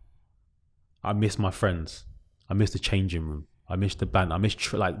saying that. I miss my friends. I miss the changing room. I miss the banter. I miss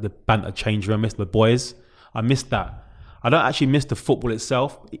the banter change room. I miss the boys. I miss that. I don't actually miss the football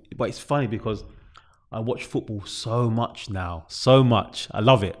itself, but it's funny because I watch football so much now. So much. I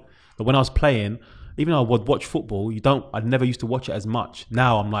love it. But when I was playing, even though I would watch football, I never used to watch it as much.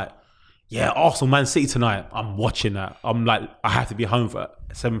 Now I'm like, yeah, Arsenal, Man City tonight. I'm watching that. I'm like, I have to be home for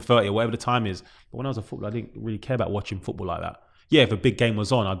 7:30 or whatever the time is. But when I was a footballer, I didn't really care about watching football like that. Yeah, if a big game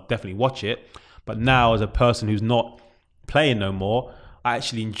was on, I'd definitely watch it. But now as a person who's not playing no more, I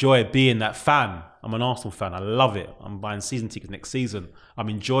actually enjoy being that fan. I'm an Arsenal fan. I love it. I'm buying season tickets next season. I'm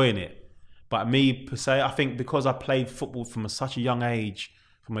enjoying it. But me, per se, I think because I played football from such a young age,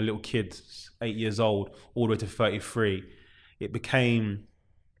 from a little kid, 8 years old, all the way to 33, it became,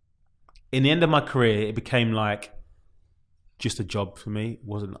 in the end of my career, it became like just a job for me. It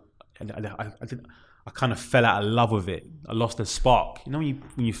wasn't, I kind of fell out of love with it. I lost the spark. You know,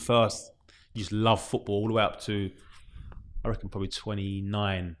 when you first, you just love football all the way up to, I reckon probably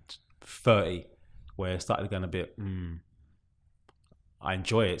 29, 30, where it started going a bit, I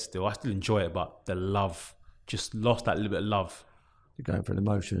enjoy it still. I still enjoy it, but the love, just lost that little bit of love. You're going through the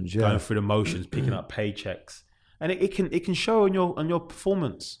motions, yeah. Going through the motions, picking up paychecks. And it can show on your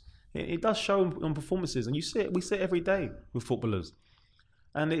performance. It does show on performances. And we see it every day with footballers.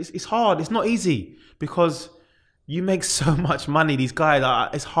 And it's hard. It's not easy because you make so much money. These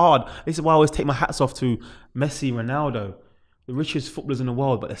guys, it's hard. This is why I always take my hats off to Messi, Ronaldo, the richest footballers in the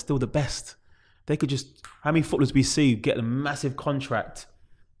world, but they're still the best. They could just, how many footballers we see get a massive contract?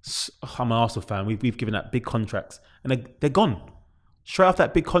 I'm an Arsenal fan. We've given that big contracts and they're gone. Straight off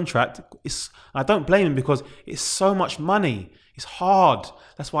that big contract, I don't blame him because it's so much money. It's hard.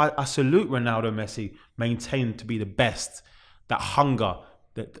 That's why I salute Ronaldo and Messi, maintain to be the best. That hunger,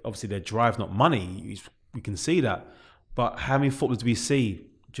 that obviously their drive's not money. We can see that. But how many footballers do we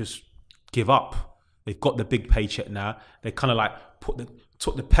see just give up? They've got the big paycheck now. They kind of like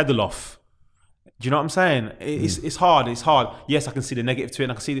took the pedal off. Do you know what I'm saying? It's hard. It's hard. Yes, I can see the negative to it,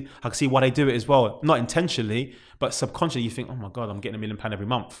 and I can see why they do it as well. Not intentionally, but subconsciously, you think, oh my God, I'm getting £1 million every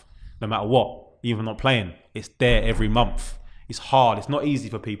month, no matter what. Even not playing, it's there every month. It's hard. It's not easy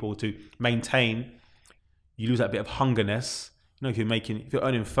for people to maintain. You lose that bit of hungerness. You know, if you're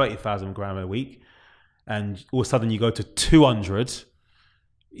earning 30,000 grand a week, and all of a sudden you go to 200,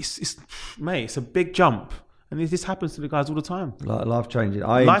 it's a big jump. And this happens to the guys all the time. Life changing.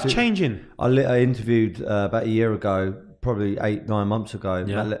 Life-changing. I interviewed about a year ago, probably 8-9 months ago,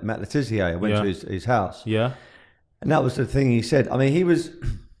 Matt Letizia. I went to his house. Yeah. And that was the thing he said. I mean, he was,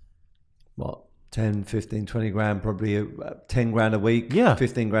 10, 15, 20 grand, probably 10 grand a week,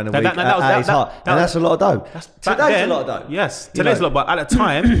 15 grand a week at his heart. And that's a lot of dough. Today's a lot of dough. Yes, today's a lot. But at the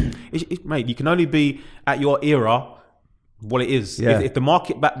time, mate, you can only be at your era what it is. Yeah. If the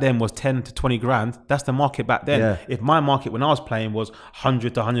market back then was 10 to 20 grand, that's the market back then. Yeah. If my market when I was playing was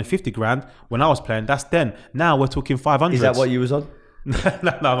 100 to 150 grand, when I was playing, that's then. Now we're talking 500. Is that what you was on?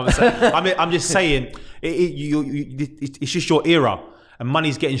 No, I'm just saying, it's just your era. And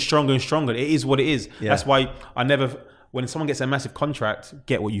money's getting stronger and stronger. It is what it is. Yeah. That's why when someone gets a massive contract,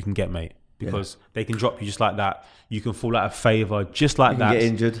 get what you can get, mate. Because they can drop you just like that. You can fall out of favour just like that. You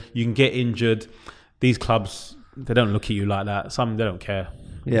can get injured. You can get injured. these clubs, they don't look at you like that. Some, they don't care.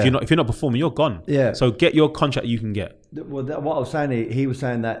 Yeah. If you're not performing, you're gone. Yeah. So get your contract you can get. Well, what I was saying, he was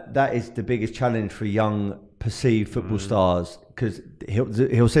saying that is the biggest challenge for young perceived football stars, because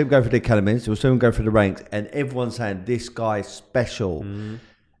he'll see them go for the academies, he'll see them go for the ranks, and everyone's saying this guy's special,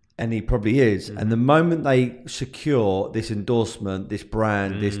 and he probably is. And the moment they secure this endorsement, this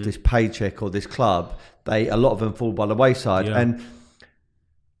brand, this paycheck or this club, a lot of them fall by the wayside. Yeah. And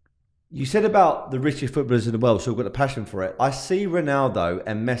you said about the richest footballers in the world, so we've got a passion for it. I see Ronaldo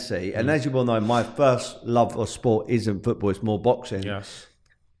and Messi, and as you well know, my first love of sport isn't football, it's more boxing. Yes.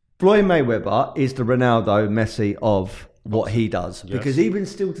 Floyd Mayweather is the Ronaldo Messi of what he does. Yes. Because even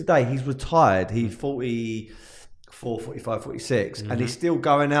still today, he's retired. He's 44, 45, 46, and he's still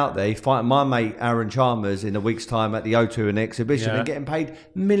going out there. He's fighting my mate Aaron Chalmers in a week's time at the O2 in exhibition and getting paid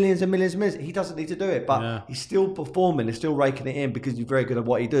millions and millions and millions. He doesn't need to do it, but he's still performing. He's still raking it in because he's very good at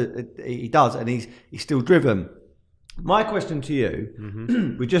what he does, and he's still driven. My question to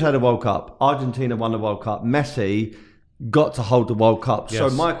you, we just had a World Cup. Argentina won the World Cup. Messi got to hold the World Cup. Yes.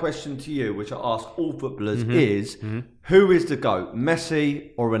 So my question to you, which I ask all footballers, is who is the GOAT,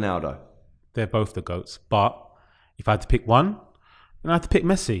 Messi or Ronaldo? They're both the GOATs, but if I had to pick one, then I had to pick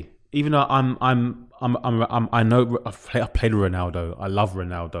Messi. Even though I know I've played with Ronaldo. I love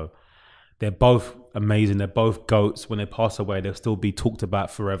Ronaldo. They're both amazing. They're both GOATs. When they pass away, they'll still be talked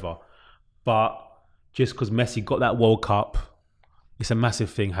about forever. But just because Messi got that World Cup, it's a massive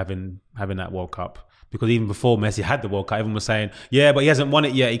thing having that World Cup. Because even before Messi had the World Cup, everyone was saying, yeah, but he hasn't won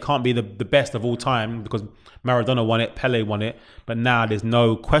it yet. He can't be the best of all time because Maradona won it, Pele won it. But now there's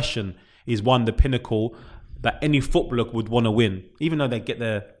no question he's won the pinnacle that any footballer would want to win, even though they get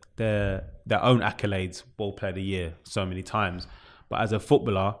their own accolades, World Player of the Year, so many times. But as a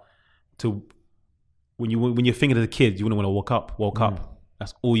footballer, when you're thinking of the kids, you want to win a World Cup.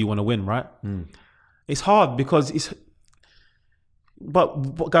 That's all you want to win, right? It's hard because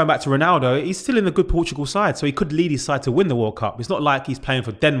But going back to Ronaldo, he's still in a good Portugal side, so he could lead his side to win the World Cup. It's not like he's playing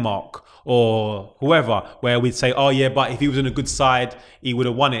for Denmark or whoever, where we'd say, oh yeah, but if he was in a good side, he would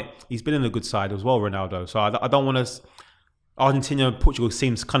have won it. He's been in a good side as well, Ronaldo. So I don't want to... Argentina and Portugal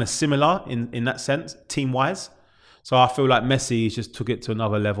seems kind of similar in that sense, team-wise. So I feel like Messi just took it to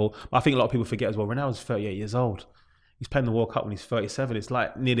another level. But I think a lot of people forget as well, Ronaldo's 38 years old. He's playing the World Cup when he's 37. It's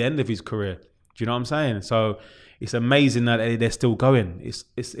like near the end of his career. Do you know what I'm saying? So it's amazing that they're still going.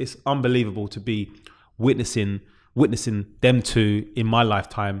 It's unbelievable to be witnessing them two in my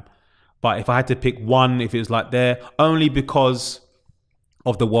lifetime. But if I had to pick one, if it was like there, only because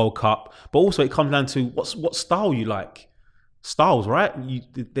of the World Cup, but also it comes down to what style you like. Styles, right?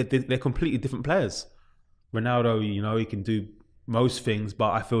 They're completely different players. Ronaldo, he can do most things,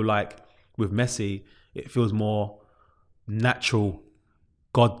 but I feel like with Messi, it feels more natural,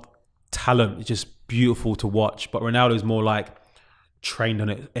 God talent. It's just beautiful to watch. But Ronaldo's more like trained on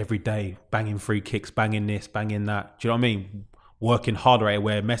it every day, banging free kicks, banging this, banging that. Do you know what I mean? Working harder at it,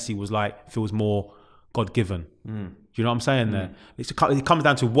 where Messi was like, feels more God-given. Do you know what I'm saying there? It comes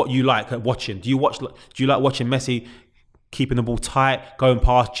down to what you like at watching. Do you like watching Messi keeping the ball tight, going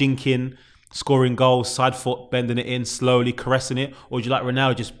past, jinking, scoring goals, side foot, bending it in, slowly caressing it? Or do you like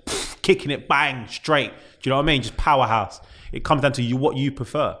Ronaldo just kicking it, bang, straight? Do you know what I mean? Just powerhouse. It comes down to what you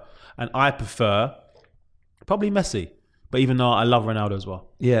prefer. And I prefer probably Messi. But even though I love Ronaldo as well.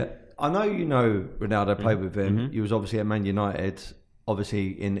 Yeah. I know Ronaldo played with him. He was obviously at Man United,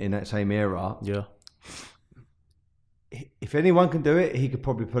 obviously in that same era. Yeah. If anyone can do it, he could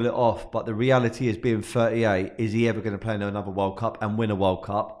probably pull it off. But the reality is, being 38, is he ever going to play in another World Cup and win a World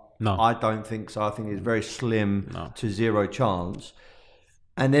Cup? No. I don't think so. I think it's very slim to zero chance.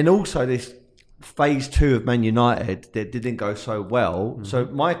 And then also this phase 2 of Man United that didn't go so well. So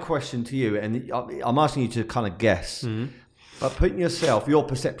my question to you, and I'm asking you to kind of guess, but putting yourself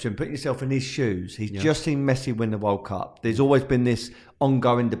in his shoes. He's just seen Messi win the World Cup. There's always been this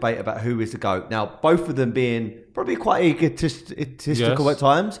ongoing debate about who is the GOAT. Now, both of them being probably quite egotistical at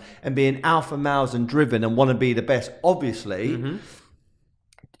times and being alpha males and driven and want to be the best, obviously.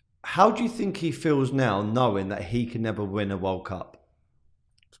 How do you think he feels now knowing that he can never win a World Cup?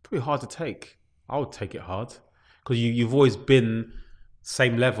 It's pretty hard to take. I would take it hard because you've always been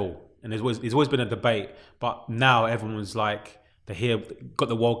same level. And there's always been a debate, but now everyone's like, got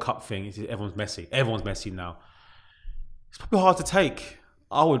the World Cup thing. Everyone's Messi now. It's probably hard to take.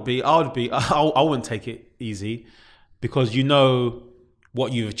 I wouldn't take it easy because you know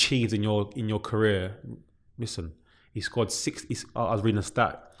what you've achieved in your career. Listen, he scored 60. I was reading a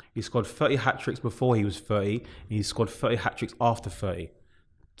stat. He scored 30 hat tricks before he was 30, and he scored 30 hat tricks after 30.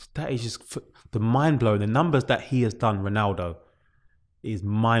 That is just the mind blowing. The numbers that he has done, Ronaldo, is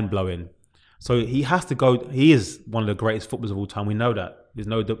mind-blowing. So he has to go. He is one of the greatest footballers of all time. We know that. There's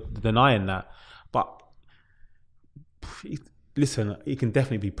no denying that. But listen, he can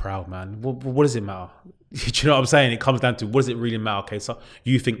definitely be proud, man. What does it matter? Do you know what I'm saying? It comes down to, what does it really matter? Okay, so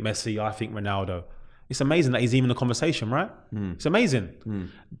you think Messi, I think Ronaldo. It's amazing that he's even in the conversation, right? It's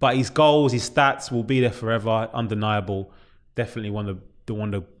amazing. But his goals, his stats will be there forever, undeniable. Definitely one of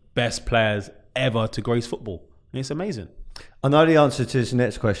the best players ever to grace football. And it's amazing. I know the answer to this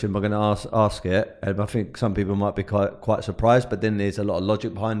next question, but I'm going to ask it. And I think some people might be quite surprised, but then there's a lot of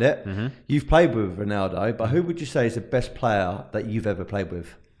logic behind it. You've played with Ronaldo, but who would you say is the best player that you've ever played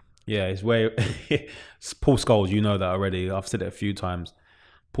with? Yeah, it's Paul Scholes. You know that already. I've said it a few times.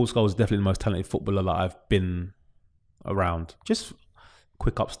 Paul Scholes is definitely the most talented footballer that I've been around. Just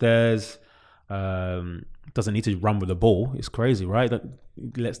quick upstairs. Doesn't need to run with the ball. It's crazy, right?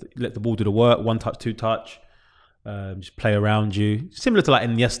 Let the ball do the work. One touch, two touch. Just play around you. Similar to like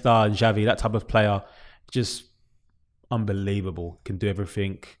Iniesta and Xavi, that type of player. Just unbelievable. Can do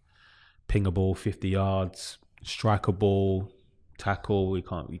everything. Ping a ball 50 yards. Strike a ball. Tackle. He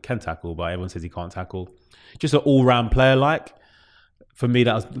can tackle, but everyone says he can't tackle. Just an all-round player like. For me,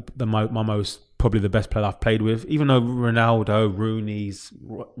 that was my most, probably the best player I've played with. Even though Ronaldo, Rooney's,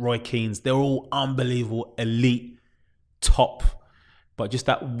 Roy Keane's, they're all unbelievable, elite, top. But just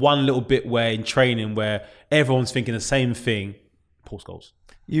that one little bit where in training where everyone's thinking the same thing, Paul Scholes.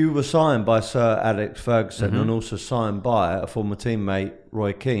 You were signed by Sir Alex Ferguson and also signed by a former teammate,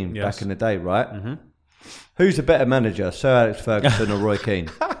 Roy Keane, back in the day, right? Who's a better manager, Sir Alex Ferguson or Roy Keane?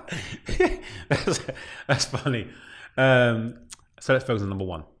 That's funny. Sir Alex Ferguson, number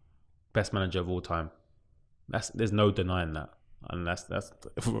one, best manager of all time. There's no denying that, and that's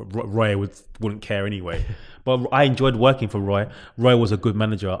Roy wouldn't care anyway. But I enjoyed working for Roy. Roy was a good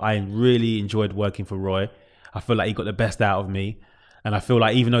manager. I really enjoyed working for Roy. I feel like he got the best out of me, and I feel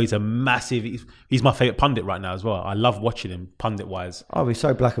like even though he's a massive, he's my favorite pundit right now as well. I love watching him pundit wise. Oh, he's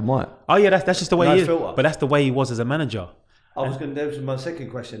so black and white. Oh yeah, that's just the way he is. Filter. But that's the way he was as a manager. I was going to. My second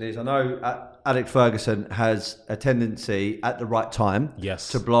question is: I know Alex Ferguson has a tendency at the right time,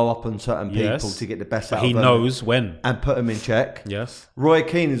 to blow up on certain people to get the best out of them. He knows when and put them in check. Yes. Roy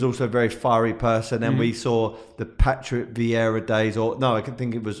Keane is also a very fiery person, and we saw the Patrick Vieira days, or no, I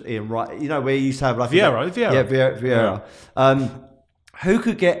think it was Ian Wright. You know where he used to have like Vieira. Yeah, Vieira. Yeah. Who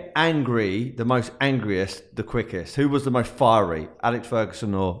could get angry, the most angriest, the quickest? Who was the most fiery, Alex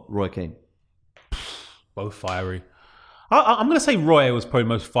Ferguson or Roy Keane? Both fiery. I'm going to say Roy was probably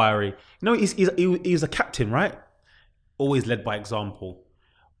most fiery. You know, he's a captain, right? Always led by example.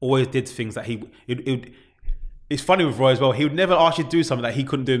 Always did things that it's funny with Roy as well. He would never ask you to do something that he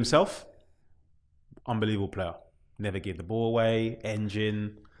couldn't do himself. Unbelievable player. Never gave the ball away.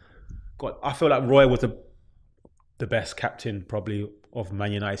 Engine. God, I feel like Roy was the best captain probably of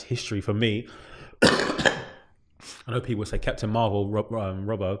Man United's history for me. I know people say Captain Marvel,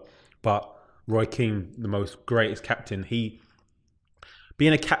 Robbo, but Roy Keane, the most greatest captain.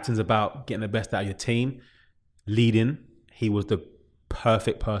 Being a captain's about getting the best out of your team, leading. He was the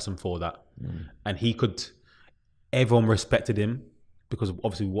perfect person for that, and everyone respected him because of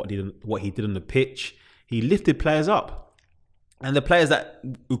obviously what he did on the pitch. He lifted players up, and the players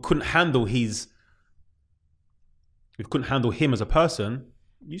who couldn't handle him as a person,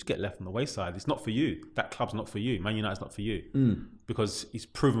 you just get left on the wayside. It's not for you. That club's not for you. Man United's not for you because he's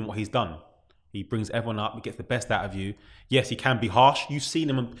proven what he's done. He brings everyone up. He gets the best out of you. Yes, he can be harsh. You've seen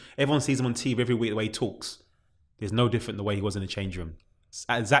him. Everyone sees him on TV every week, the way he talks. There's no different the way he was in the change room. It's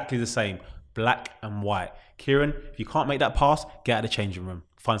exactly the same. Black and white. Kieran, if you can't make that pass, get out of the changing room.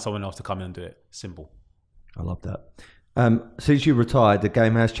 Find someone else to come in and do it. Simple. I love that. Since you retired, the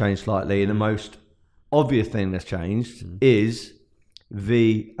game has changed slightly. And the most obvious thing that's changed is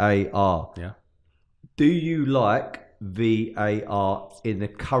VAR. Yeah. Do you like VAR in the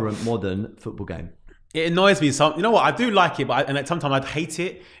current modern football game? It annoys me. You know what? I do like it, but sometimes I'd hate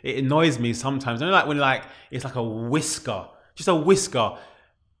it. It annoys me sometimes. You know, like when it's like a whisker, just a whisker,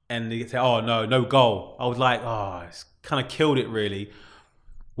 and they say, "Oh no goal." I was like, "Oh, it's kind of killed it." Really,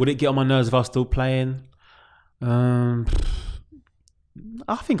 would it get on my nerves if I was still playing? I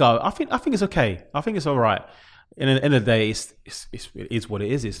think it's okay. I think it's all right. In the end of the day, it is what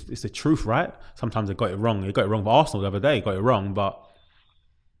it is. It's the truth, right? Sometimes they got it wrong. They got it wrong for Arsenal the other day. Got it wrong, but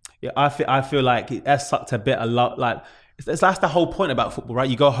yeah, I feel like it has sucked a lot. Like that's the whole point about football, right?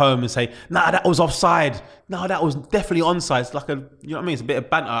 You go home and say, "Nah, that was offside. No, that was definitely onside." It's like you know what I mean? It's a bit of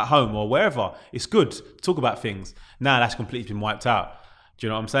banter at home or wherever. It's good to talk about things. Now that's completely been wiped out. Do you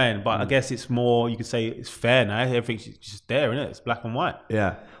know what I'm saying? But I guess it's more, you could say it's fair now. Everything's just there, isn't it? It's black and white.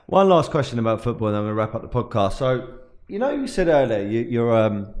 Yeah. One last question about football, and then I'm going to wrap up the podcast. So, you know, you said earlier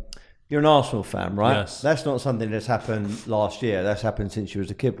You're an Arsenal fan, right? Yes. That's not something that's happened last year. That's happened since you was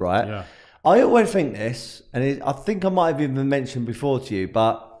a kid, right? Yeah. I always think this, and I think I might have even mentioned before to you,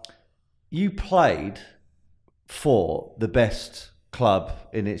 but you played for the best club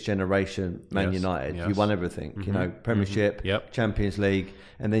in its generation, Man United. You won everything, you know, Premiership, Champions League,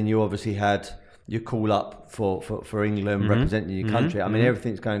 and then you obviously had your call up for England, representing your country. I mean,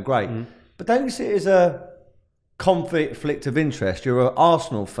 everything's going great. But don't you see it as a conflict of interest? You're an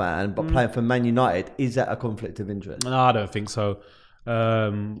Arsenal fan, but playing for Man United. Is that a conflict of interest? No, I don't think so.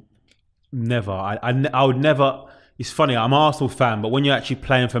 Never. I would never. It's funny. I'm an Arsenal fan, but when you're actually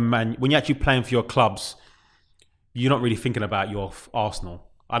playing for your clubs, you're not really thinking about your Arsenal.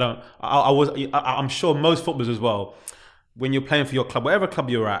 I'm sure most footballers as well. When you're playing for your club, whatever club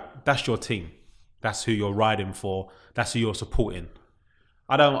you're at, that's your team. That's who you're riding for. That's who you're supporting.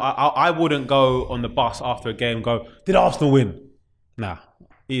 I wouldn't go on the bus after a game and go, did Arsenal win? Nah,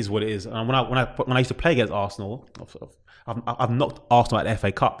 it is what it is. And when I used to play against Arsenal, I've knocked Arsenal at the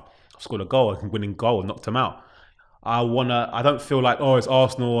FA Cup. I've scored a goal, a winning goal, knocked them out. I don't feel like, it's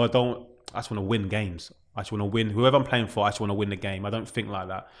Arsenal. I just want to win games. I just want to win. Whoever I'm playing for, I just want to win the game. I don't think like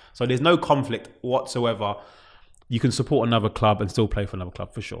that. So there's no conflict whatsoever. You can support another club and still play for another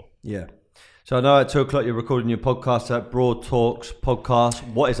club for sure. Yeah. So I know at 2:00 you're recording your podcast at Broad Talks podcast.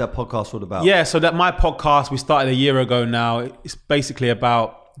 What is that podcast all about? Yeah, so that my podcast, we started a year ago now. It's basically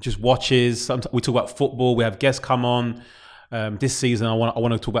about just watches. Sometimes we talk about football. We have guests come on. This season, I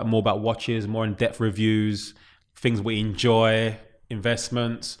want to talk more about watches, more in-depth reviews, things we enjoy,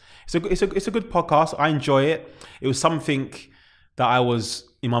 investments. It's a good podcast. I enjoy it. It was something that I was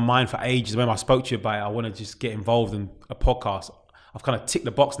in my mind for ages. When I spoke to you about it, I want to just get involved in a podcast. I've kind of ticked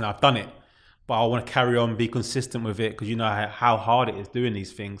the box now. I've done it. But I want to carry on, be consistent with it, because you know how hard it is doing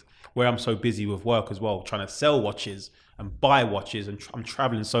these things, where I'm so busy with work as well, trying to sell watches and buy watches, and I'm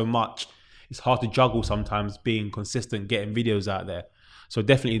traveling so much. It's hard to juggle sometimes being consistent, getting videos out there. So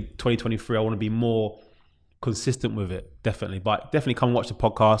definitely 2023, I want to be more consistent with it, definitely. But definitely come watch the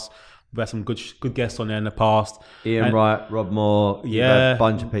podcast. We've had some good guests on there in the past. Ian Wright, Rob Moore, a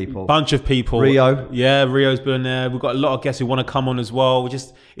bunch of people. Rio. Yeah, Rio's been there. We've got a lot of guests who want to come on as well.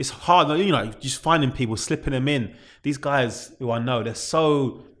 It's hard, you know, just finding people, slipping them in. These guys who I know, they're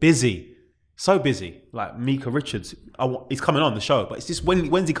so busy. Like Mika Richards, he's coming on the show, but it's just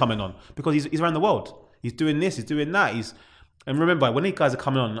when's he coming on? Because he's around the world. He's doing this, he's doing that. And remember, when these guys are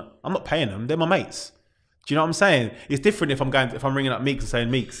coming on, I'm not paying them, they're my mates. Do you know what I'm saying? It's different if I'm ringing up Meeks and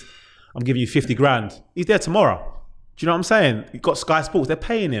saying, Meeks, I'm giving you 50 grand. He's there tomorrow. Do you know what I'm saying? You've got Sky Sports, they're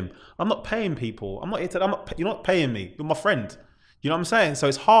paying him. I'm not paying people. You're not paying me. You're my friend. You know what I'm saying? So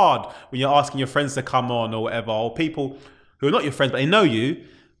it's hard when you're asking your friends to come on or whatever, or people who are not your friends, but they know you.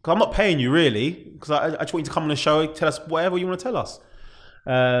 Because I'm not paying you really, because I just want you to come on the show, tell us whatever you want to tell us.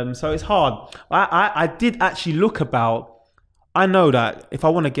 So it's hard. I did actually look about, I know that if I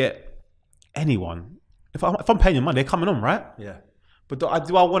want to get anyone, if I'm paying them money, they're coming on, right? Yeah. But do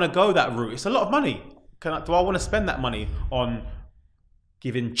I want to go that route? It's a lot of money. Do I want to spend that money on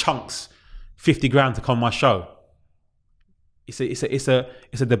giving chunks 50 grand to come on my show? It's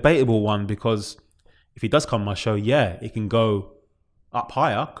a debatable one, because if he does come on my show, yeah, it can go up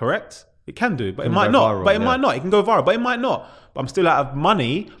higher, correct? It can do, but it might not. Viral, but it might not. It can go viral, but it might not. But I'm still out of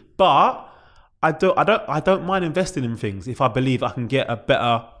money. But I don't mind investing in things if I believe I can get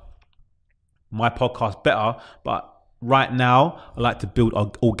my podcast better. But right now, I like to build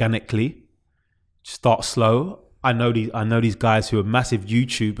organically. Start slow. I know these guys who are massive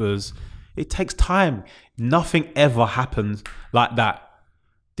YouTubers. It takes time. Nothing ever happens like that.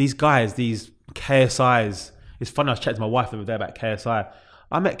 These guys, these KSIs. It's funny. I was chatting to my wife the other day about KSI.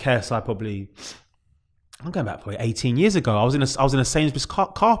 I met KSI I'm going back probably 18 years ago. I was in a Sainsbury's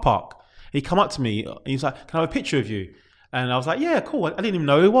car park. He come up to me. And he was like, "Can I have a picture of you?" And I was like, "Yeah, cool." I didn't even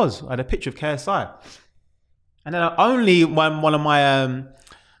know who he was. I had a picture of KSI. And then only when one of my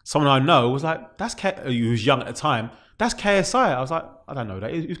someone I know was like, "That's who was young at the time. That's KSI." I was like, "I don't know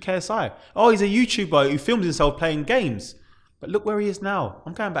that. Who's KSI?" "Oh, he's a YouTuber who films himself playing games." But look where he is now.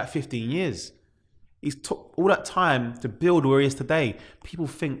 I'm going back 15 years. He's took all that time to build where he is today. People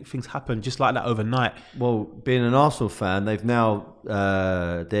think things happen just like that overnight. Well, being an Arsenal fan, they've now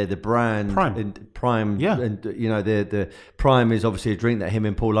they're the brand Prime. Yeah, and you know the Prime is obviously a drink that him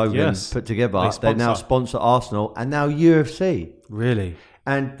and Paul Hogan put together. They now sponsor Arsenal and now UFC. Really?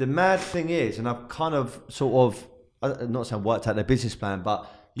 And the mad thing is, and I've kind of I'm not saying worked out their business plan, but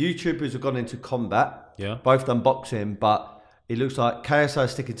YouTubers have gone into combat. Yeah, both done boxing, but it looks like KSI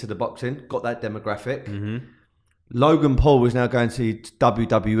sticking to the boxing, got that demographic. Mm-hmm. Logan Paul is now going to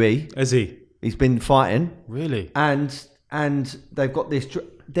WWE. Is he? He's been fighting. Really? And they've got this.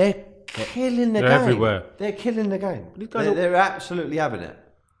 They're killing the They're game. everywhere. They're killing the game. These guys They're absolutely having it.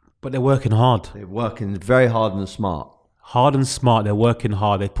 But they're working hard. They're working very hard and smart. Hard and smart. They're working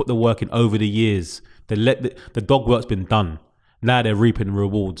hard. They put the work in over the years. They let the dog work's been done. Now they're reaping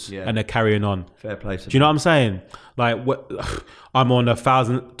rewards and they're carrying on. Fair play to them. Do you know what I'm saying? Like, I'm on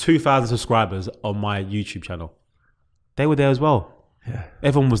 2,000 subscribers on my YouTube channel. They were there as well. Yeah.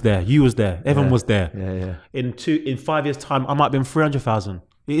 Everyone was there. You was there. Everyone was there. Yeah. In 5 years' time, I might have been 300,000.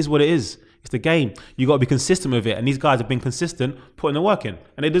 It is what it is. It's the game. You got to be consistent with it. And these guys have been consistent, putting the work in.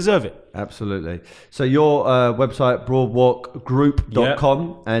 And they deserve it. Absolutely. So your website,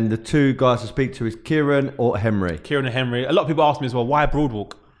 broadwalkgroup.com, and the two guys to speak to is Kieran or Henry. Kieran and Henry. A lot of people ask me as well, why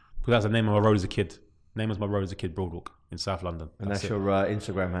Broadwalk? Because that's the name of my road as a kid. Name was my road as a kid, Broadwalk, in South London. And that's your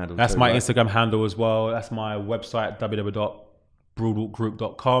Instagram handle. That's my Instagram handle as well. That's my website,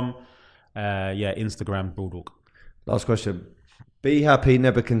 www.broadwalkgroup.com. Instagram, Broadwalk. Last question. Be happy,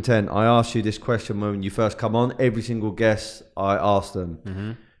 never content. I asked you this question when you first come on. Every single guest, I asked them.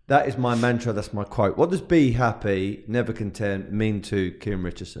 Mm-hmm. That is my mantra. That's my quote. What does be happy, never content mean to Kieran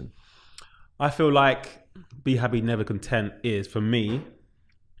Richardson? I feel like be happy, never content is, for me,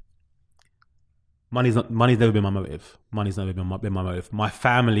 money's never been my motive. Money's never been my motive. My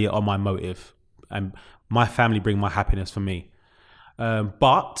family are my motive. And my family bring my happiness for me.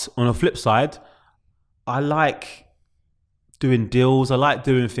 But on the flip side, I like doing deals. I like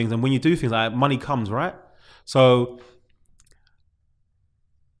doing things. And when you do things, like money comes, right? So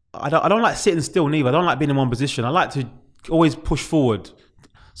I don't like sitting still neither. I don't like being in one position. I like to always push forward.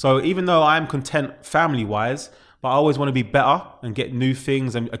 So even though I am content family-wise, but I always want to be better and get new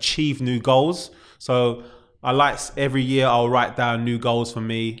things and achieve new goals. So I like every year I'll write down new goals for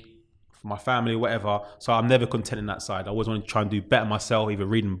me, for my family, whatever. So I'm never content in that side. I always want to try and do better myself, either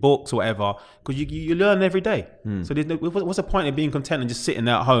reading books or whatever, because you learn every day. So what's the point of being content and just sitting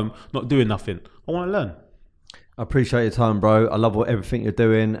there at home, not doing nothing? I want to learn. I appreciate your time, bro. I love everything you're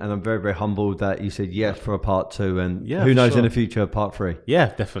doing, and I'm very, very humbled that you said yes for a part 2, and who knows in the future, part 3.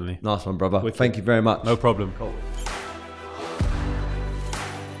 Yeah, definitely. Nice one, brother. Wicked. Thank you very much. No problem. Cool.